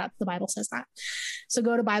believe that the Bible says that. So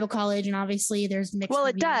go to Bible college, and obviously there's mixed Well,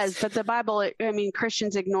 reviews. It does, but the Bible, I mean,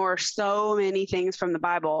 Christians ignore so many things from the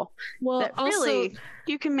Bible. Well, that also, really,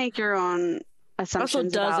 you can make your own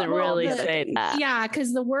assumptions. Also doesn't really say that. Yeah,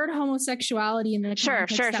 because the word homosexuality in the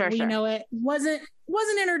context that we know it wasn't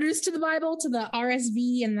introduced to the Bible, to the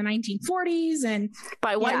RSV in the 1940s and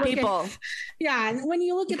by white people. And when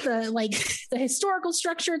you look at the historical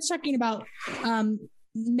structure, it's talking about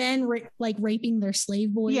men raping their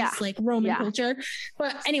slave boys, like Roman culture.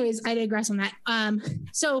 But anyways, I digress on that.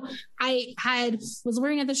 So I was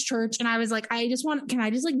working at this church and I was like, can I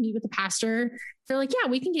just like meet with the pastor? They're like, yeah,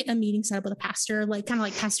 we can get a meeting set up with a pastor, like kind of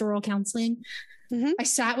like pastoral counseling. Mm-hmm. I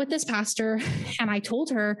sat with this pastor and I told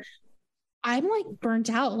her, I'm like burnt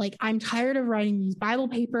out. Like I'm tired of writing these Bible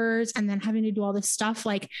papers and then having to do all this stuff.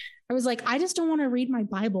 Like I was like, I just don't want to read my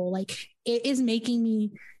Bible. Like it's making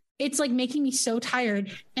me so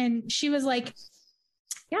tired. And she was like,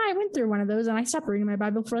 yeah, I went through one of those and I stopped reading my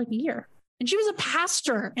Bible for like a year. And she was a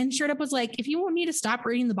pastor and straight up was like, if you want me to stop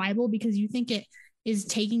reading the Bible because you think it is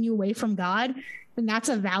taking you away from God, then that's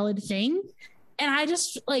a valid thing. And I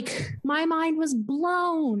just like, my mind was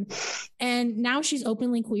blown. And now she's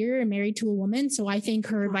openly queer and married to a woman. So I think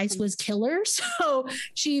her advice was killer. So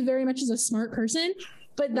she very much is a smart person.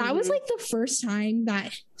 But that was like the first time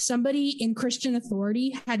that somebody in Christian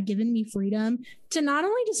authority had given me freedom to not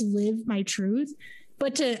only just live my truth,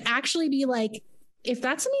 but to actually be like, if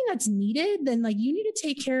that's something that's needed, then like you need to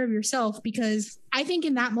take care of yourself. Because I think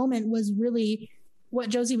in that moment was really what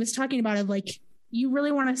Josie was talking about of like, you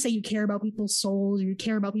really want to say you care about people's souls, or you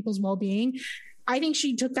care about people's well-being. I think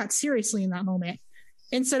she took that seriously in that moment.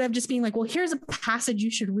 Instead of just being like, well, here's a passage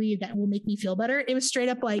you should read that will make me feel better. It was straight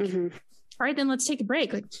up like, all right, then let's take a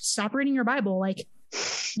break. Like stop reading your Bible. Like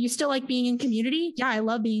you still like being in community? Yeah, I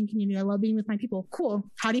love being in community. I love being with my people. Cool.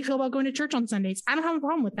 How do you feel about going to church on Sundays? I don't have a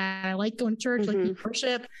problem with that. I like going to church, like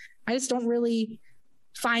worship. I just don't really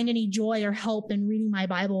find any joy or help in reading my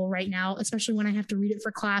Bible right now, especially when I have to read it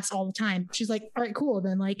for class all the time. She's like, all right, cool.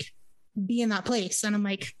 Then like be in that place. And I'm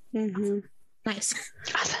like, nice.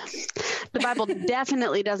 Awesome. The Bible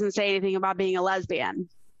definitely doesn't say anything about being a lesbian.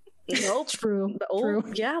 Nope. True.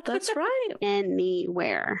 Yeah, that's right.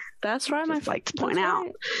 Anywhere. That's right. I'd like to point out.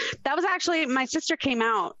 Right. That was actually, my sister came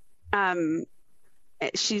out. They've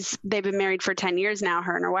been married for 10 years now,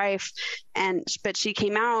 her and her wife. But she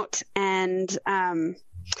came out and I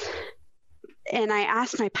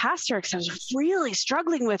asked my pastor, because I was really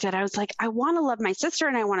struggling with it. I was like, I want to love my sister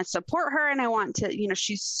and I want to support her. And I want to,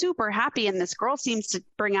 she's super happy. And this girl seems to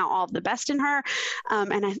bring out all of the best in her.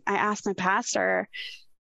 And I asked my pastor,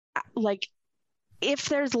 like, if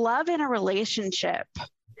there's love in a relationship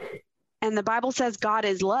and the Bible says God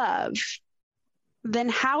is love, then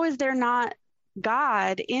how is there not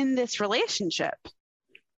God in this relationship?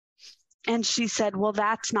 And she said, well,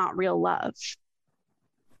 that's not real love.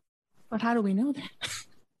 But how do we know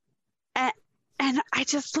that? And I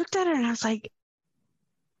just looked at her and I was like,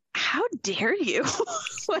 how dare you?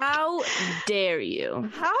 How dare you?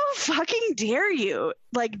 How fucking dare you?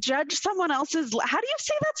 Like, judge someone else's. How do you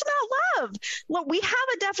say that's not love? Well, we have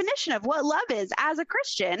a definition of what love is. As a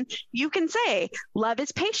Christian, you can say love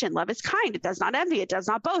is patient, love is kind, it does not envy, it does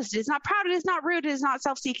not boast, it is not proud, it is not rude, it is not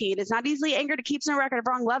self-seeking, it is not easily angered, it keeps no record of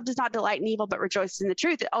wrong. Love does not delight in evil, but rejoices in the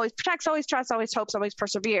truth. It always protects, always trusts, always hopes, always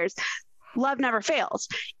perseveres. Love never fails.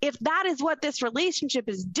 If that is what this relationship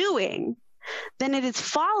is doing, then it is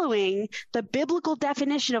following the biblical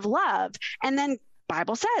definition of love. And then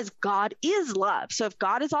Bible says God is love. So if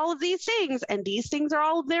God is all of these things and these things are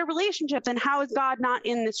all of their relationship, then how is God not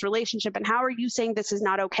in this relationship? And how are you saying this is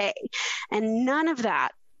not okay? And none of that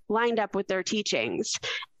lined up with their teachings.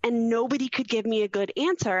 And nobody could give me a good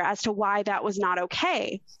answer as to why that was not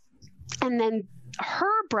okay. And then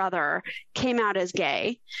her brother came out as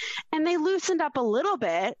gay and they loosened up a little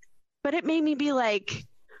bit, but it made me be like,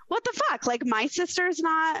 what the fuck? Like, my sister's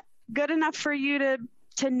not good enough for you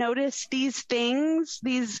to notice these things,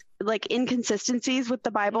 these like inconsistencies with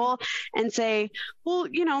the Bible and say, well,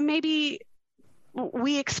 maybe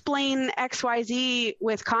we explain XYZ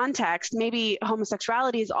with context. Maybe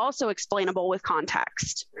homosexuality is also explainable with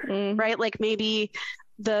context, right? Like maybe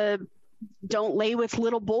the don't lay with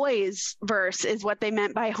little boys verse is what they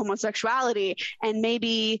meant by homosexuality. And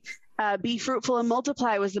maybe be fruitful and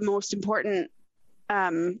multiply was the most important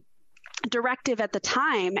directive at the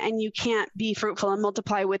time, and you can't be fruitful and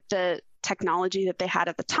multiply with the technology that they had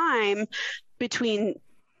at the time between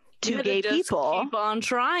two gay people. Keep on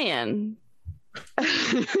trying. But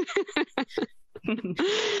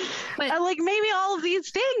like maybe all of these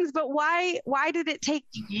things, but why did it take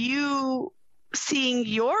you seeing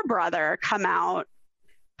your brother come out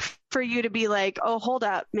for you to be like, oh, hold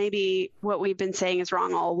up, maybe what we've been saying is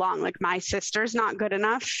wrong all along? Like, my sister's not good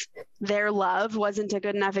enough. Their love wasn't a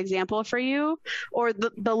good enough example for you, or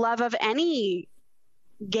the love of any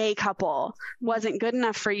gay couple wasn't good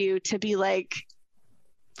enough for you to be like,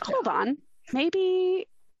 hold on, maybe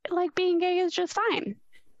like being gay is just fine.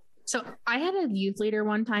 So I had a youth leader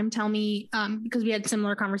one time tell me, because we had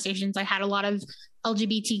similar conversations. I had a lot of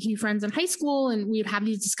LGBTQ friends in high school, and we'd have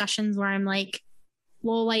these discussions where I'm like,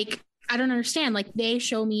 well, like, I don't understand. Like, they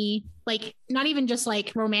show me, like, not even just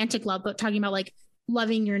like romantic love, but talking about like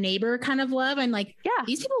loving your neighbor kind of love. I'm like, yeah,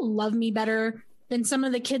 these people love me better than some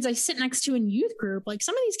of the kids I sit next to in youth group. Like,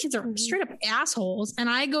 some of these kids are straight up assholes. And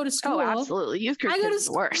I go to school. Oh, absolutely. Youth group is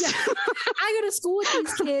the worst. Yeah, I go to school with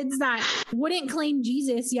these kids that wouldn't claim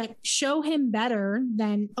Jesus, yet show him better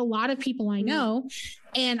than a lot of people I know.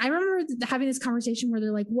 And I remember having this conversation where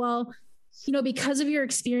they're like, well, because of your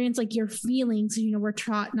experience, like your feelings, we're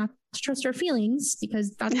taught not to trust our feelings,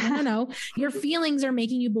 because that's your feelings are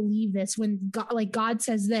making you believe this when God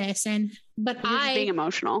says this. But you're being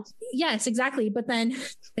emotional. Yes, exactly. But then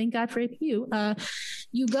thank God for you.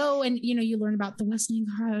 You go and, you learn about the Wesleyan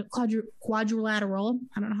quadrilateral.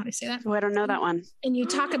 I don't know how to say that. Oh, I don't know that one. And you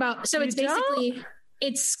talk about, so it's basically,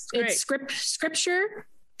 it's scripture,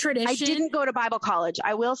 tradition. I didn't go to Bible college.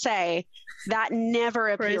 I will say that never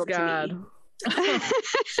appealed to me.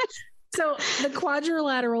 So the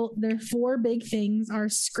quadrilateral, there are four big things: are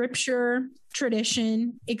scripture,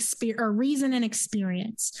 tradition, or reason, and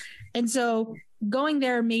experience. And so going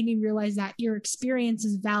there made me realize that your experience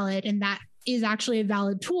is valid, and that is actually a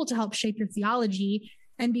valid tool to help shape your theology.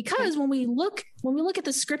 And because when we look at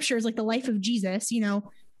the scriptures, like the life of Jesus,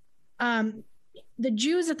 the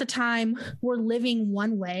Jews at the time were living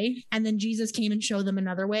one way, and then Jesus came and showed them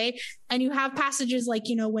another way. And you have passages like,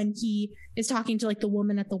 when he is talking to like the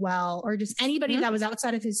woman at the well, or just anybody that was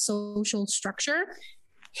outside of his social structure.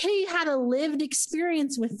 He had a lived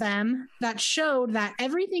experience with them that showed that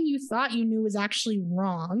everything you thought you knew was actually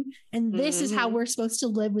wrong. And this is how we're supposed to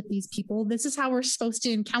live with these people. This is how we're supposed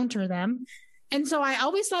to encounter them. And so I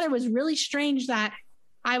always thought it was really strange that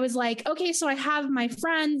I was like, okay, so I have my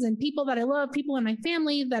friends and people that I love, people in my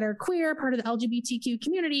family that are queer, part of the LGBTQ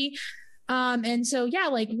community. And so, yeah,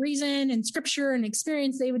 like reason and scripture and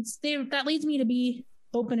experience, that leads me to be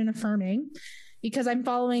open and affirming, because I'm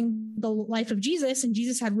following the life of Jesus, and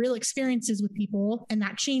Jesus had real experiences with people, and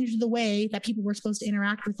that changed the way that people were supposed to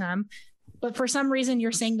interact with them. But for some reason,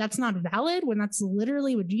 you're saying that's not valid when that's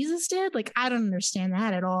literally what Jesus did. Like, I don't understand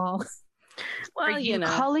that at all. Well, are you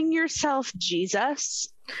calling yourself Jesus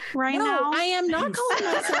now? I am not calling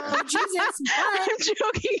myself Jesus.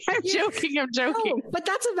 I'm joking. No, but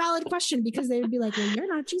that's a valid question, because they would be like, well, you're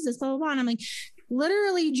not Jesus, blah, blah, blah. And I'm like,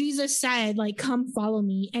 literally, Jesus said, like, come follow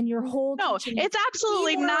me. And your whole it's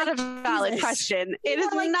absolutely not a valid question. It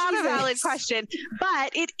is not a valid question,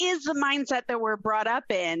 but it is the mindset that we're brought up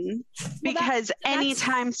in, because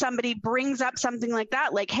anytime somebody brings up something like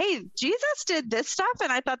that, like, hey, Jesus did this stuff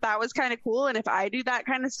and I thought that was kind of cool, and if I do that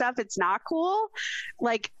kind of stuff, it's not cool.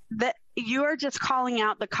 Like, that, you are just calling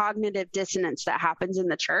out the cognitive dissonance that happens in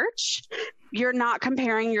the church. You're not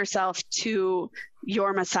comparing yourself to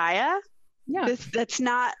your Messiah. Yeah, it's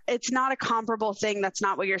not a comparable thing. That's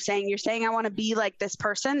not what you're saying. You're saying, I want to be like this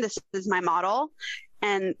person. This is my model.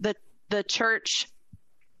 And the church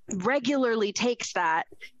regularly takes that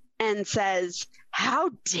and says, how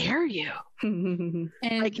dare you? And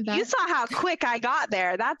like, you saw how quick I got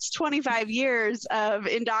there. That's 25 years of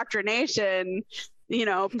indoctrination,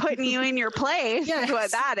 putting you in your place. Yes. Is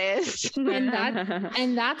what that is.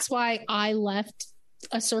 And that's why I left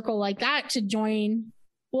a circle like that to join.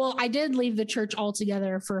 Well, I did leave the church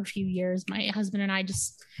altogether for a few years. My husband and I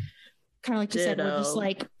just kind of, like you said, we're just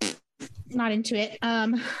like not into it.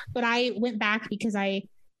 But I went back because I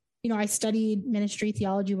studied ministry,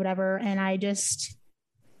 theology, whatever. And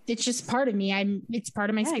it's just part of me. It's part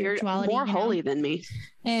of my spirituality. You're more holy than me.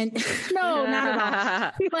 And no, not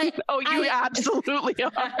at all. But you absolutely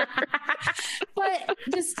are. But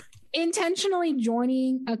just intentionally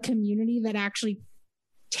joining a community that actually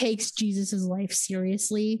takes Jesus's life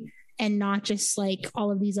seriously, and not just like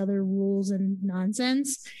all of these other rules and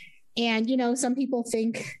nonsense. And, some people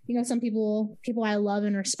think, some people I love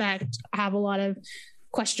and respect have a lot of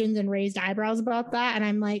questions and raised eyebrows about that. And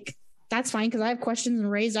I'm like, that's fine, because I have questions and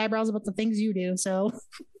raised eyebrows about the things you do. So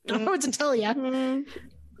I don't know what to tell you.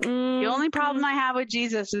 The only problem I have with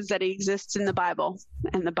Jesus is that he exists in the Bible,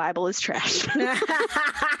 and the Bible is trash.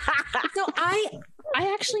 So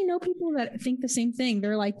I actually know people that think the same thing.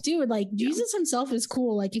 They're like, dude, like, Jesus himself is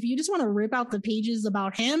cool. Like, if you just want to rip out the pages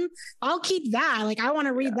about him, I'll keep that. Like, I want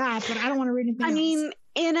to read that, but I don't want to read anything else. Mean,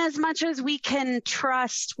 in as much as we can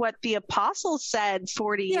trust what the apostles said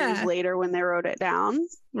 40 years later when they wrote it down.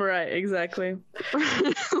 Right, exactly.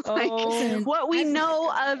 What we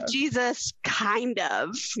know of Jesus kind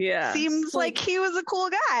of seems like he was a cool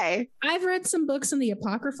guy. I've read some books in the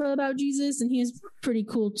Apocrypha about Jesus, and he is pretty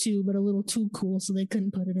cool too, but a little too cool, so they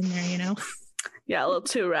couldn't put it in there, Yeah, a little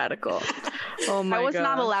too radical. Oh my God. I was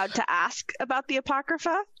not allowed to ask about the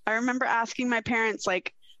Apocrypha. I remember asking my parents,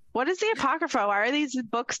 like, what is the Apocrypha? Why are these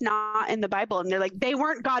books not in the Bible? And they're like, they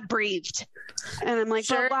weren't God breathed. And I'm like,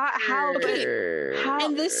 sure. How?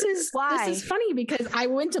 And this is funny, because I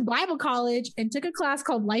went to Bible college and took a class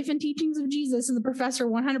called Life and Teachings of Jesus. And the professor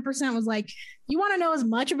 100% was like, you want to know as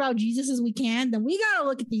much about Jesus as we can? Then we got to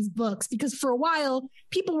look at these books, because for a while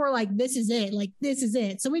people were like, this is it. Like, this is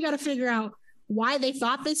it. So we got to figure out why they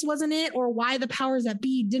thought this wasn't it, or why the powers that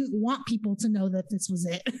be didn't want people to know that this was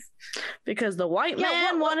it. Because the white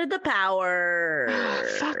man wanted the power.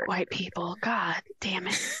 Fuck white people. God damn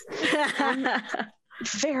it. I'm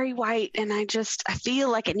very white, and I feel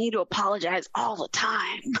like I need to apologize all the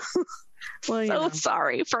time. Well,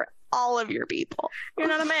 sorry for all of your people. You're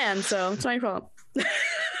not a man, so it's not your fault.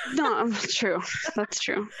 No, true. That's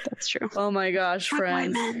true. Oh my gosh, Fuck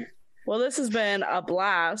friends. White men. Well, this has been a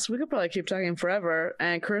blast. We could probably keep talking forever.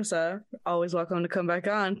 And Carissa, always welcome to come back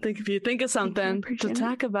on. If you think of something to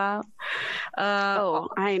talk about.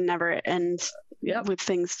 I never end with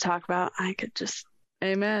things to talk about. I could just.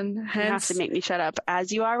 Amen. You have to make me shut up,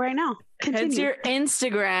 as you are right now. Continue. Hence your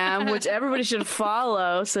Instagram, which everybody should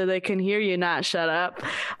follow so they can hear you not shut up,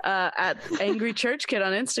 at Angry Church Kid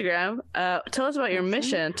on Instagram. Tell us about your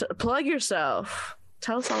mission. Plug yourself.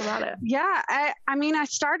 Tell us all about it. Yeah, I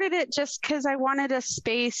started it just because I wanted a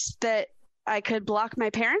space that I could block my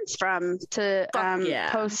parents from to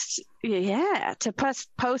post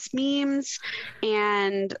memes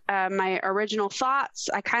and my original thoughts.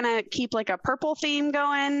 I kind of keep like a purple theme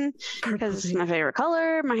going because it's my favorite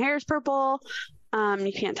color. My hair is purple.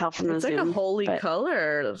 You can't tell from the Zoom. It's like a holy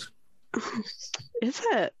color. Is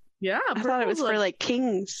it? Yeah, I thought it was for like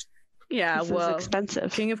kings. Yeah, well,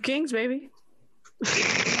 expensive. King of Kings, baby.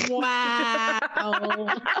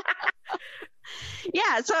 Wow.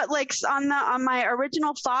 Yeah, so like on my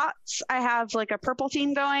original thoughts, I have like a purple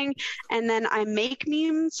theme going, and then I make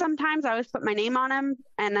memes sometimes. I always put my name on them,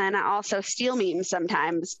 and then I also steal memes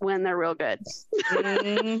sometimes when they're real good.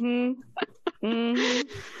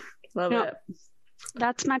 Love it.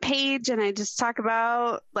 That's my page, and I just talk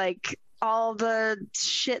about like all the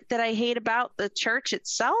shit that I hate about the church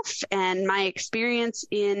itself and my experience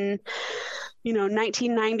in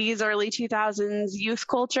 1990s, early 2000s youth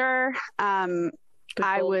culture.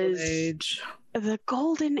 I was the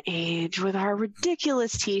golden age with our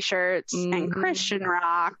ridiculous t-shirts and Christian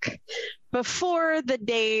rock before the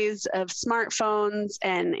days of smartphones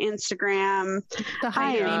and Instagram. The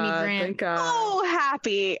height of Amy Grant. So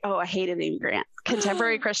happy. Oh, I hated Amy Grant.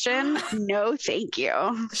 Contemporary Christian? No, thank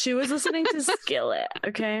you. She was listening to Skillet,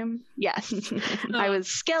 okay? Yes. I was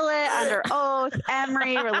Skillet, Under Oath,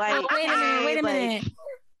 Emery, Relight. Wait a minute.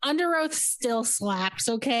 Under Oath still slaps,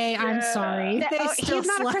 okay? Yeah. I'm sorry. He's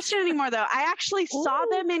not a Christian anymore, though. I actually saw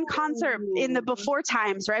them in concert in the before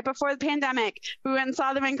times, right before the pandemic. We went and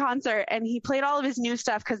saw them in concert, and he played all of his new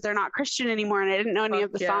stuff because they're not Christian anymore, and I didn't know any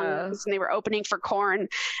of the songs, and they were opening for Korn,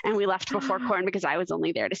 and we left before Korn because I was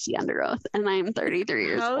only there to see Under Oath, and I'm 33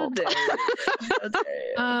 years old.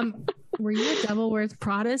 Were you a Devil Wears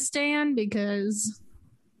Prada stan? Because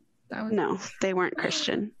no, they weren't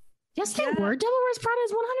Christian. Yes, they were. Devil Wears Prada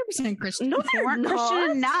is 100% Christian. No, they weren't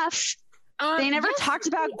Christian enough. They never talked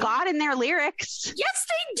about God in their lyrics. Yes,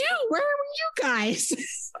 they do. Where were you guys?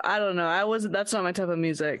 I don't know. That's not my type of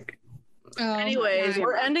music. Oh, anyways,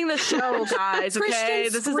 we're ending the show, guys. Okay,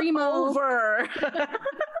 this is over.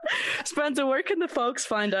 Spencer, where can the folks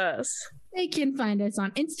find us? They can find us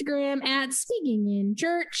on Instagram at Speaking in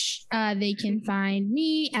Church. They can find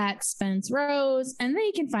me at Spence Rose, and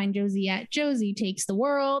they can find Josie at Josie Takes the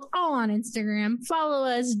World, all on Instagram. Follow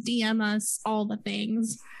us, DM us, all the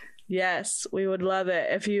things. Yes, we would love it.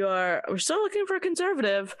 If we're still looking for a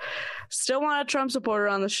conservative, still want a Trump supporter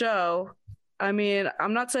on the show. I mean,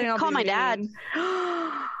 I'm not saying I'll call my dad.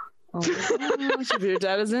 Oh my gosh, if your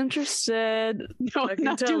dad is interested, I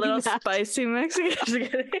can do a little spicy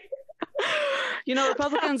Mexican.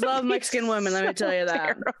 Republicans love Mexican women, let me tell you that.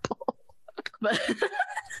 Terrible.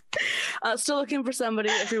 But still looking for somebody.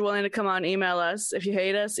 If you're willing to come on, email us. If you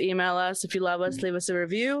hate us, email us. If you love us, leave us a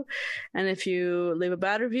review. And if you leave a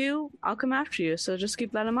bad review, I'll come after you. So just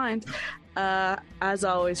keep that in mind. As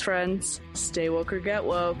always, friends, stay woke or get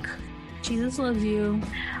woke. Jesus loves you.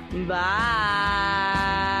 Bye.